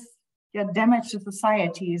far this damaged the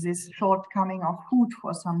society, this shortcoming of food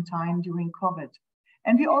for some time during COVID.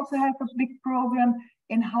 And we also have a big program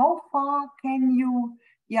in how far can you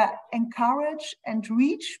encourage and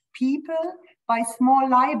reach people by small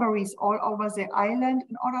libraries all over the island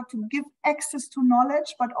in order to give access to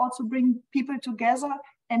knowledge, but also bring people together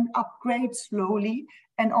and upgrade slowly,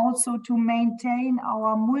 and also to maintain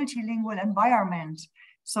our multilingual environment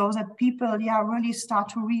so that people really start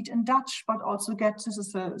to read in Dutch, but also get, this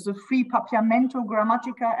is the free Papiamento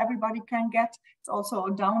Grammatica everybody can get. It's also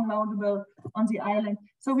downloadable on the island.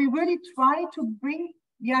 So we really try to bring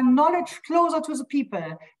knowledge closer to the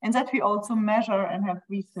people, and that we also measure and have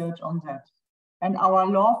research on that. And our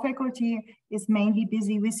law faculty is mainly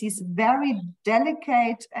busy with these very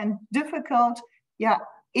delicate and difficult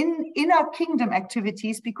inner kingdom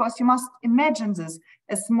activities, because you must imagine this.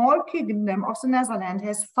 A small kingdom of the Netherlands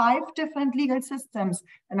has 5 different legal systems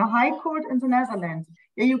and a high court in the Netherlands.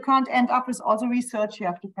 You can't end up with all the research you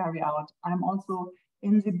have to carry out. I'm also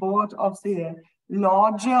in the board of the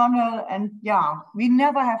law journal, and we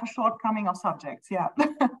never have a shortcoming of subjects.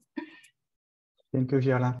 Thank you,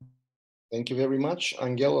 Viola. Thank you very much.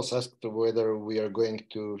 Angelos asked whether we are going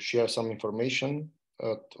to share some information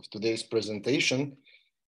of today's presentation.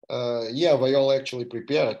 Viola actually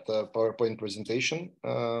prepared a PowerPoint presentation.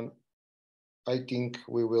 I think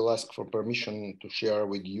we will ask for permission to share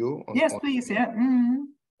with you. Yes, please.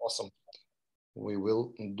 Awesome. We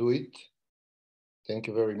will do it. Thank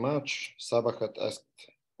you very much. Sabah had asked,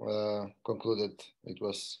 concluded it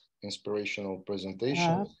was inspirational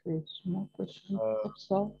presentation.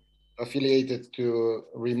 Affiliated to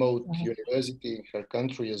remote university in her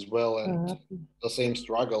country as well, and the same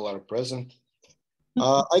struggle are present.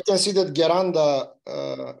 I can see that Geranda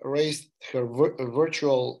raised her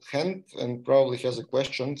virtual hand and probably has a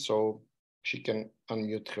question, so she can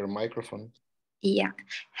unmute her microphone. Yeah.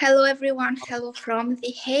 Hello, everyone. Hello from The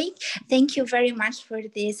Hague. Thank you very much for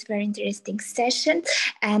this very interesting session.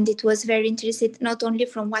 And it was very interesting, not only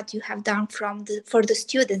from what you have done for the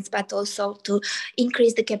students, but also to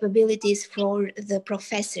increase the capabilities for the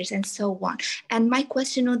professors and so on. And my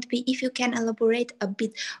question would be if you can elaborate a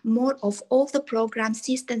bit more of all the program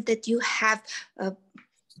systems that you have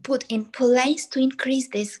put in place to increase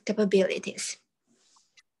these capabilities.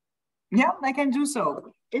 Yeah, I can do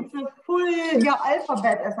so. It's a full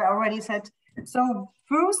alphabet, as I already said. So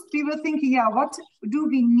first we were thinking, what do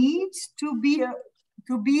we need to be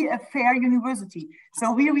a fair university?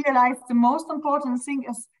 So we realized the most important thing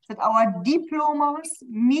is that our diplomas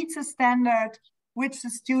meet the standard which the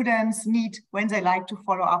students need when they like to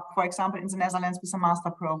follow up, for example, in the Netherlands with a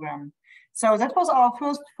master program. So that was our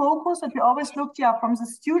first focus, that we always looked from the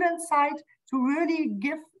student side to really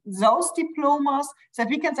give those diplomas that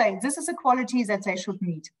we can say this is a quality that they should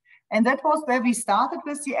meet. And that was where we started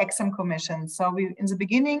with the exam commission. So in the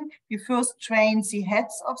beginning, we first trained the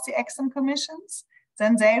heads of the exam commissions.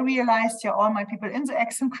 Then they realized, all my people in the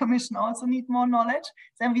exam commission also need more knowledge.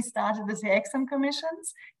 Then we started with the exam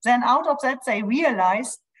commissions. Then out of that, they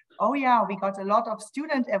realized, we got a lot of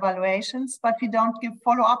student evaluations, but we don't give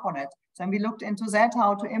follow-up on it. Then we looked into that,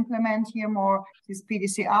 how to implement here more these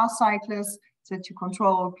PDCR cycles, that you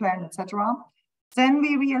control, plan, etc. Then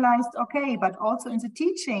we realized, but also in the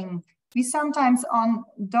teaching, we sometimes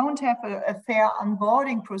don't have a fair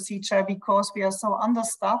onboarding procedure because we are so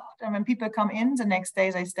understaffed. And when people come in, the next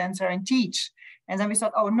day they stand there and teach. And then we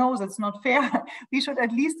thought, no, that's not fair. We should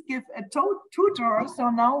at least give a tutor. So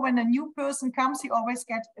now when a new person comes, he always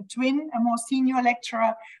gets a more senior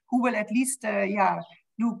lecturer who will at least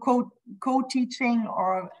do co-teaching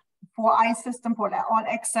or 4i system for all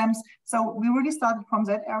exams. So we really started from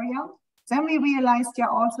that area. Then we realized,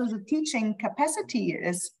 also the teaching capacity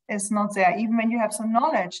is not there. Even when you have some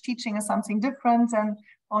knowledge, teaching is something different than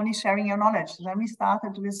only sharing your knowledge. Then we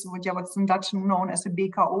started with what's in Dutch known as the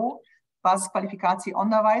BKO, Basiskwalificatie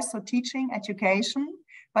Onderwijs, so teaching, education.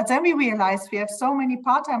 But then we realized we have so many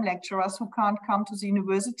part-time lecturers who can't come to the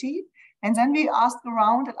university. And then we asked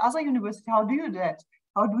around at other universities, how do you do that?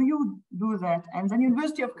 How do you do that? And then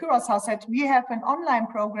University of Curacao said, we have an online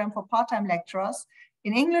program for part-time lecturers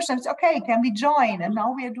in English. And said, okay, can we join? And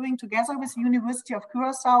now we are doing together with the University of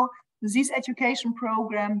Curacao this education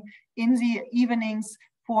program in the evenings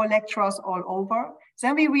for lecturers all over.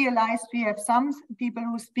 Then we realized we have some people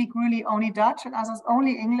who speak really only Dutch and others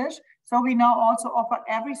only English. So we now also offer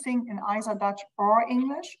everything in either Dutch or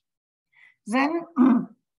English. Then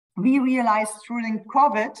we realized during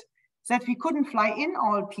COVID that we couldn't fly in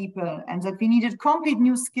all people and that we needed complete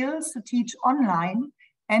new skills to teach online.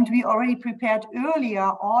 And we already prepared earlier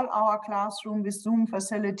all our classroom with Zoom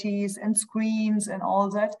facilities and screens and all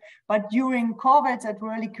that. But during COVID, that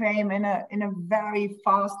really came in a very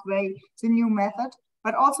fast way, the new method.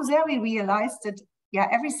 But also there we realized that, yeah,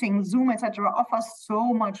 everything, Zoom, etc., offers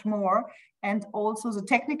so much more. And also the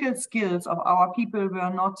technical skills of our people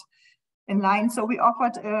were not in line. So we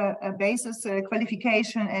offered a basis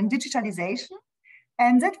qualification in digitalization.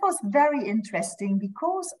 And that was very interesting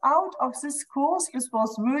because out of this course, this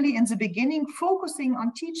was really in the beginning focusing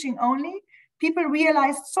on teaching only, people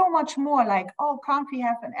realized so much more like, oh, can't we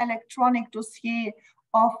have an electronic dossier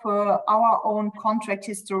of our own contract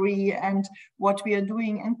history and what we are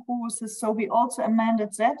doing in courses. So we also amended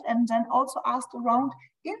that and then also asked around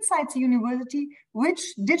inside the university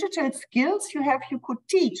which digital skills you could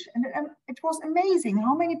teach. And it was amazing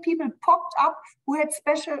how many people popped up who had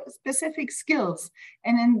specific skills.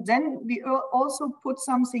 And then we also put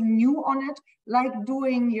something new on it, like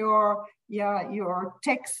doing your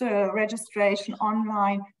tax registration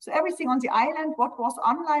online. So everything on the island, what was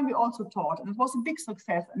online, we also taught. And it was a big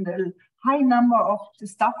success and a high number of the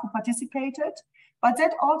staff who participated. But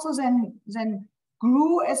that also then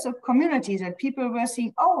grew as a community, that people were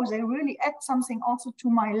seeing, oh, they really add something also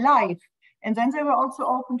to my life. And then they were also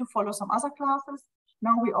open to follow some other classes.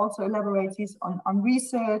 Now we also elaborate this on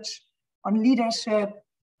research, on leadership.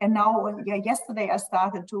 And now, yesterday I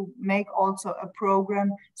started to make also a program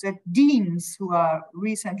that deans who are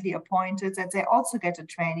recently appointed, that they also get a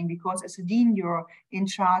training, because as a dean, you're in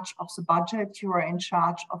charge of the budget, you are in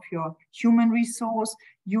charge of your human resource.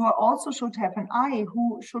 You also should have an eye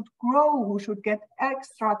who should grow, who should get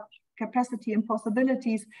extra capacity and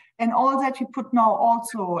possibilities. And all that we put now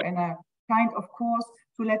also in a kind of course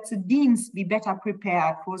to let the deans be better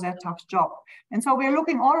prepared for their tough job. And so we're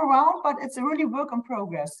looking all around, but it's a really work in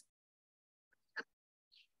progress.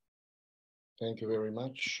 Thank you very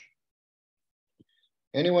much.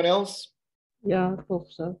 Anyone else? Yeah,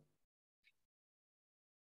 Professor.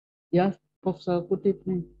 Yes, Professor, good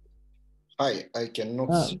evening. Hi, I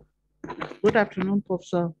cannot see. Good afternoon,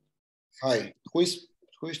 Professor. Hi, who is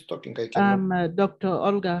talking? I cannot. I'm Dr.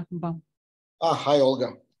 Olga Mbam. Ah, hi,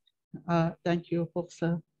 Olga. Thank you,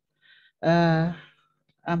 Professor.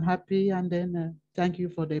 I'm happy, and then thank you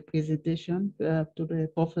for the presentation to the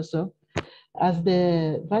professor. As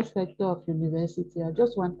the Vice Rector of University, I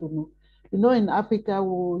just want to know, in Africa,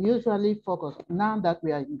 we usually focus, now that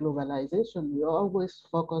we are in globalization, we always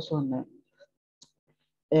focus on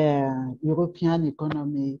European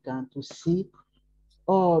economic and to see,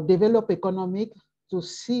 or develop economic to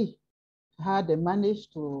see how they manage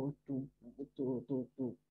to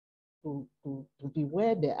be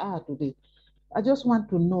where they are today. I just want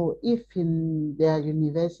to know if in their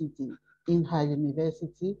university, in her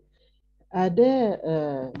university, are they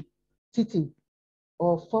teaching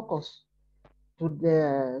or focus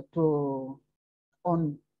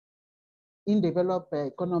on in developed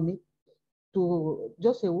economy to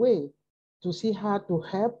just a way to see how to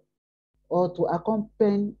help or to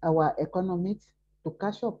accompany our economies to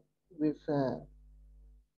catch up with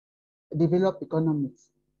developed economies.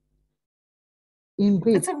 In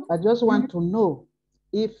brief, I just want to know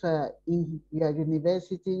if in your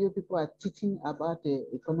university, you people are teaching about the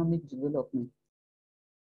economic development.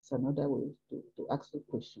 It's another way to ask the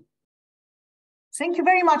question. Thank you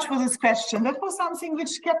very much for this question. That was something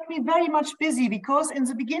which kept me very much busy, because in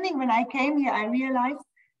the beginning, when I came here, I realized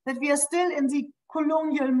that we are still in the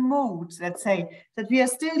colonial mode, let's say, that we are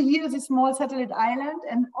still here, this small satellite island,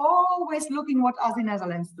 and always looking what are the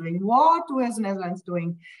Netherlands doing, what is the Netherlands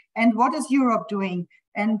doing, and what is Europe doing.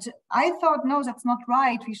 And I thought, no, that's not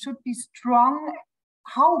right. We should be strong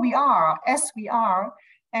how we are, as we are.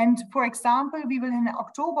 And for example, we will in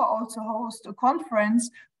October also host a conference,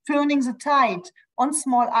 Turning the Tide, on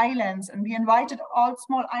small islands. And we invited all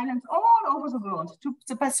small islands all over the world, to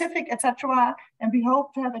the Pacific, etc. And we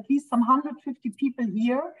hope to have at least some 150 people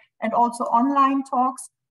here, and also online talks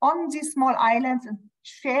on these small islands and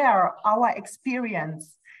share our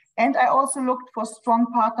experience. And I also looked for strong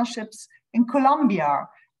partnerships in Colombia.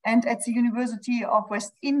 and at the University of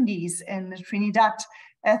West Indies in Trinidad.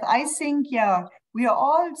 As I think, yeah, we are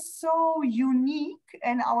all so unique,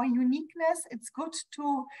 and our uniqueness, it's good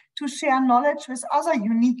to share knowledge with other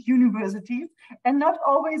unique universities and not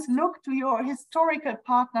always look to your historical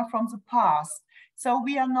partner from the past. So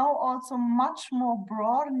we are now also much more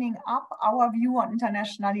broadening up our view on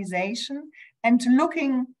internationalization and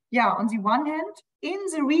looking, yeah, on the one hand, in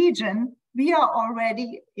the region, we are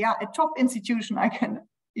already, yeah, a top institution, I can,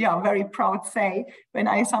 yeah, very proud say, when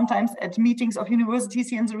I sometimes at meetings of universities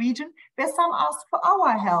here in the region, where some ask for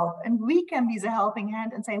our help, and we can be the helping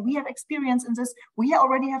hand and say, we have experience in this, we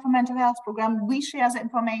already have a mental health program, we share the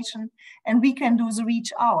information, and we can do the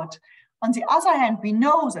reach out. On the other hand, we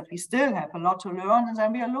know that we still have a lot to learn, and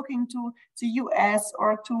then we are looking to the US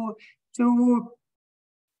or to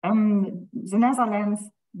the Netherlands,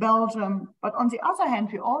 Belgium. But on the other hand,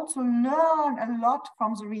 we also learn a lot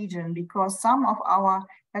from the region, because some of our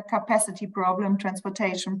capacity problem,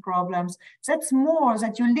 transportation problems, that's more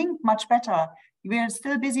that you link much better. We are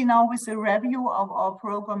still busy now with the review of our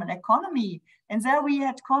program and economy. And there we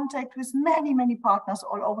had contact with many, many partners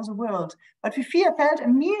all over the world. But we felt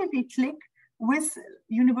immediately click with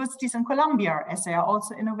universities in Colombia, as they are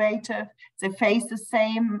also innovative. They face the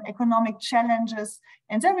same economic challenges.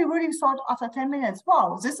 And then we really thought after 10 minutes,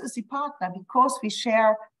 wow, this is the partner, because we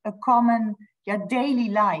share a common daily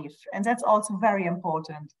life. And that's also very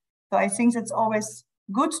important. So I think it's always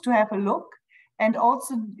good to have a look. And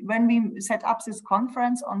also when we set up this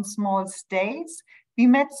conference on small states, we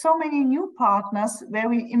met so many new partners where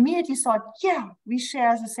we immediately thought, yeah, we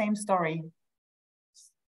share the same story.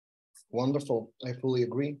 Wonderful. I fully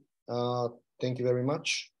agree. Thank you very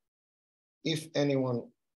much. If anyone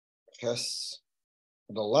has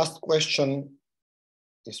the last question,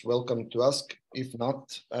 is welcome to ask. If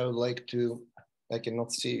not, I would like to, I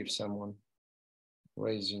cannot see if someone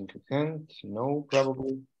raising a hand. No,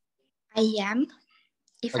 probably. I am,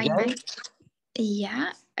 if again? I might.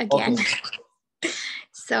 Yeah, again. Okay.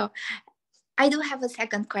 So I do have a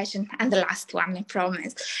second question, and the last one, I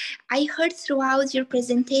promise. I heard throughout your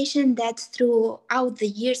presentation that throughout the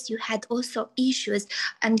years you had also issues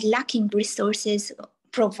and lacking resources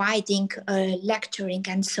providing lecturing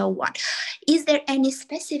and so on. Is there any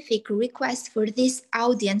specific request for this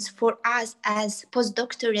audience for us as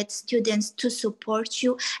postdoctorate students to support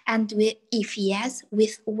you? And if yes,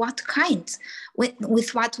 with what kinds?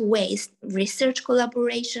 With what ways? Research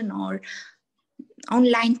collaboration or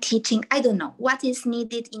online teaching? I don't know. What is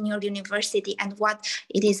needed in your university and what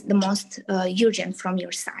it is the most urgent from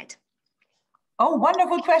your side? Oh,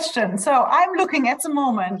 wonderful question. So I'm looking at the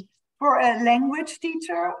moment for a language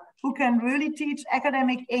teacher who can really teach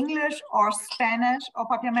academic English or Spanish or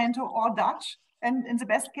Papiamento or Dutch, and in the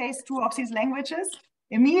best case, 2 of these languages.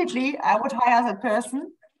 Immediately, I would hire that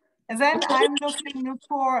person. And then I'm looking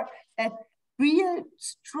for a real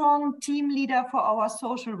strong team leader for our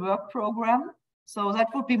social work program. So that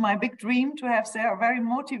would be my big dream, to have there a very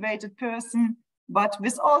motivated person. But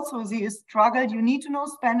with also the struggle, you need to know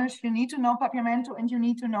Spanish, you need to know Papiamento, and you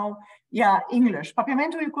need to know, English.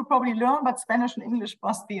 Papiamento you could probably learn, but Spanish and English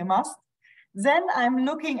must be a must. Then I'm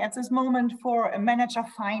looking at this moment for a manager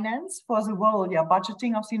finance for the whole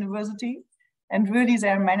budgeting of the university, and really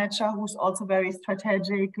their manager who's also very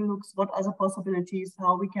strategic, looks what are the possibilities,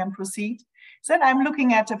 how we can proceed. Then I'm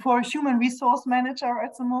looking at for a human resource manager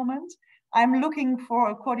at the moment. I'm looking for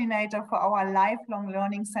a coordinator for our lifelong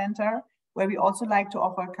learning center, where we also like to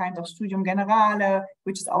offer a kind of Studium Generale,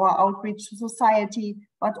 which is our outreach to society,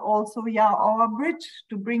 but also our bridge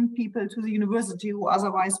to bring people to the university who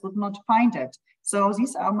otherwise would not find it. So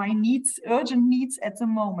these are my needs, urgent needs at the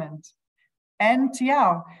moment. And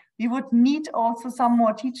we would need also some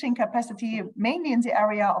more teaching capacity, mainly in the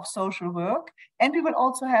area of social work. And we will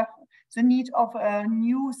also have the need of a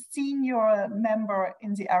new senior member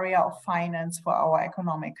in the area of finance for our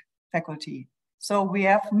economic faculty. So we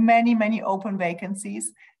have many, many open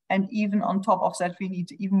vacancies. And even on top of that, we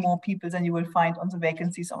need even more people than you will find on the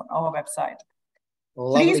vacancies on our website.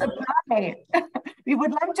 Lovely. Please apply. We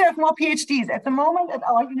would like to have more PhDs. At the moment at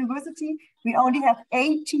our university, we only have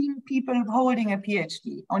 18 people holding a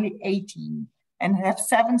PhD, only 18, and have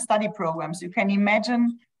 7 study programs. You can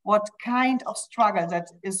imagine what kind of struggle that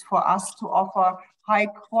is for us to offer high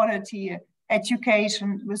quality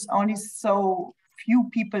education with only so few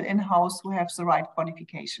people in-house who have the right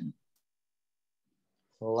qualification.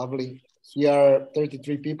 Lovely. Here are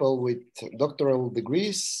 33 people with doctorate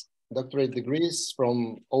degrees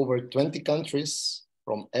from over 20 countries,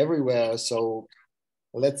 from everywhere. So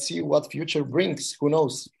let's see what future brings. Who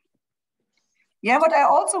knows? Yeah, but I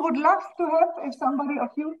also would love to have, if somebody of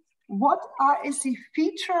you what is the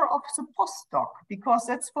feature of the postdoc? Because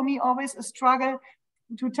that's for me always a struggle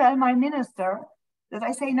to tell my minister that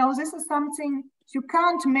I say, no, this is something you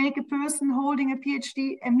can't make a person holding a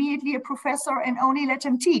PhD immediately a professor and only let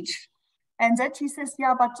him teach. And that he says,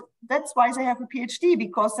 yeah, but that's why they have a PhD,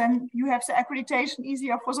 because then you have the accreditation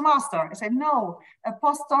easier for the master. I said, no, a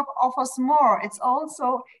postdoc offers more. It's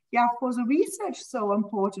also, yeah, for the research so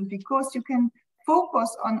important, because you can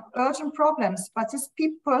focus on urgent problems, but this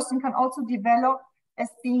person can also develop as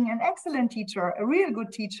being an excellent teacher, a real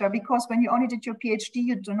good teacher, because when you only did your PhD,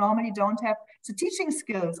 you normally don't have the teaching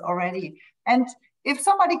skills already. And if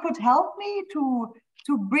somebody could help me to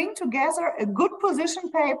bring together a good position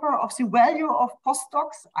paper of the value of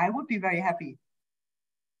postdocs, I would be very happy.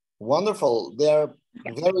 Wonderful. There are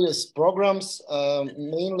various programs.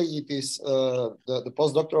 Mainly it is the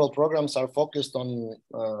postdoctoral programs are focused on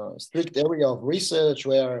strict area of research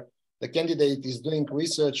where the candidate is doing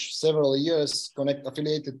research several years,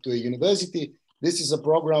 affiliated to a university. This is a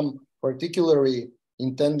program particularly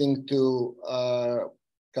intending to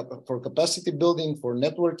for capacity building, for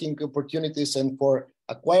networking opportunities, and for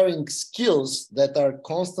acquiring skills that are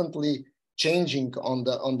constantly changing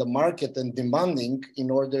on the market and demanding in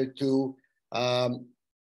order to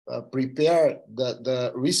prepare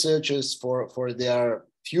the researchers for their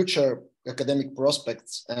future academic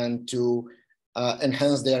prospects and to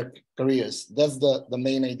enhance their careers. That's the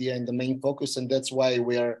main idea and the main focus, and that's why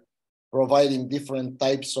we are providing different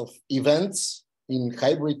types of events in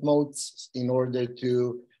hybrid modes in order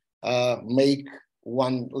to make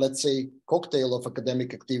one, let's say, cocktail of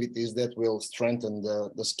academic activities that will strengthen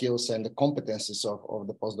the skills and the competencies of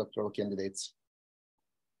the postdoctoral candidates.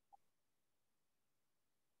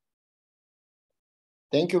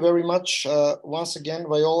 Thank you very much. Once again,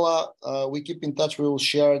 Viola, we keep in touch. We will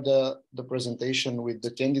share the presentation with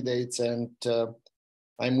the candidates, and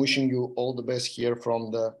I'm wishing you all the best here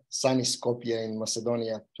from the sunny Skopje in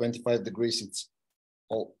Macedonia. 25 degrees, it's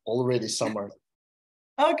already summer.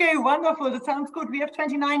 Okay, wonderful. That sounds good. We have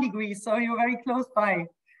 29 degrees, so you're very close by.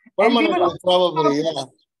 Permanently, probably, yeah.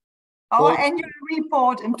 Our annual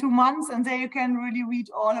report in 2 months, and there you can really read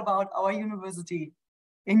all about our university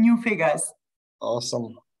in new figures.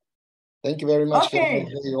 Awesome. Thank you very much. Okay.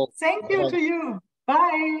 Thank you to you.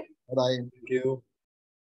 Bye. Bye. Thank you.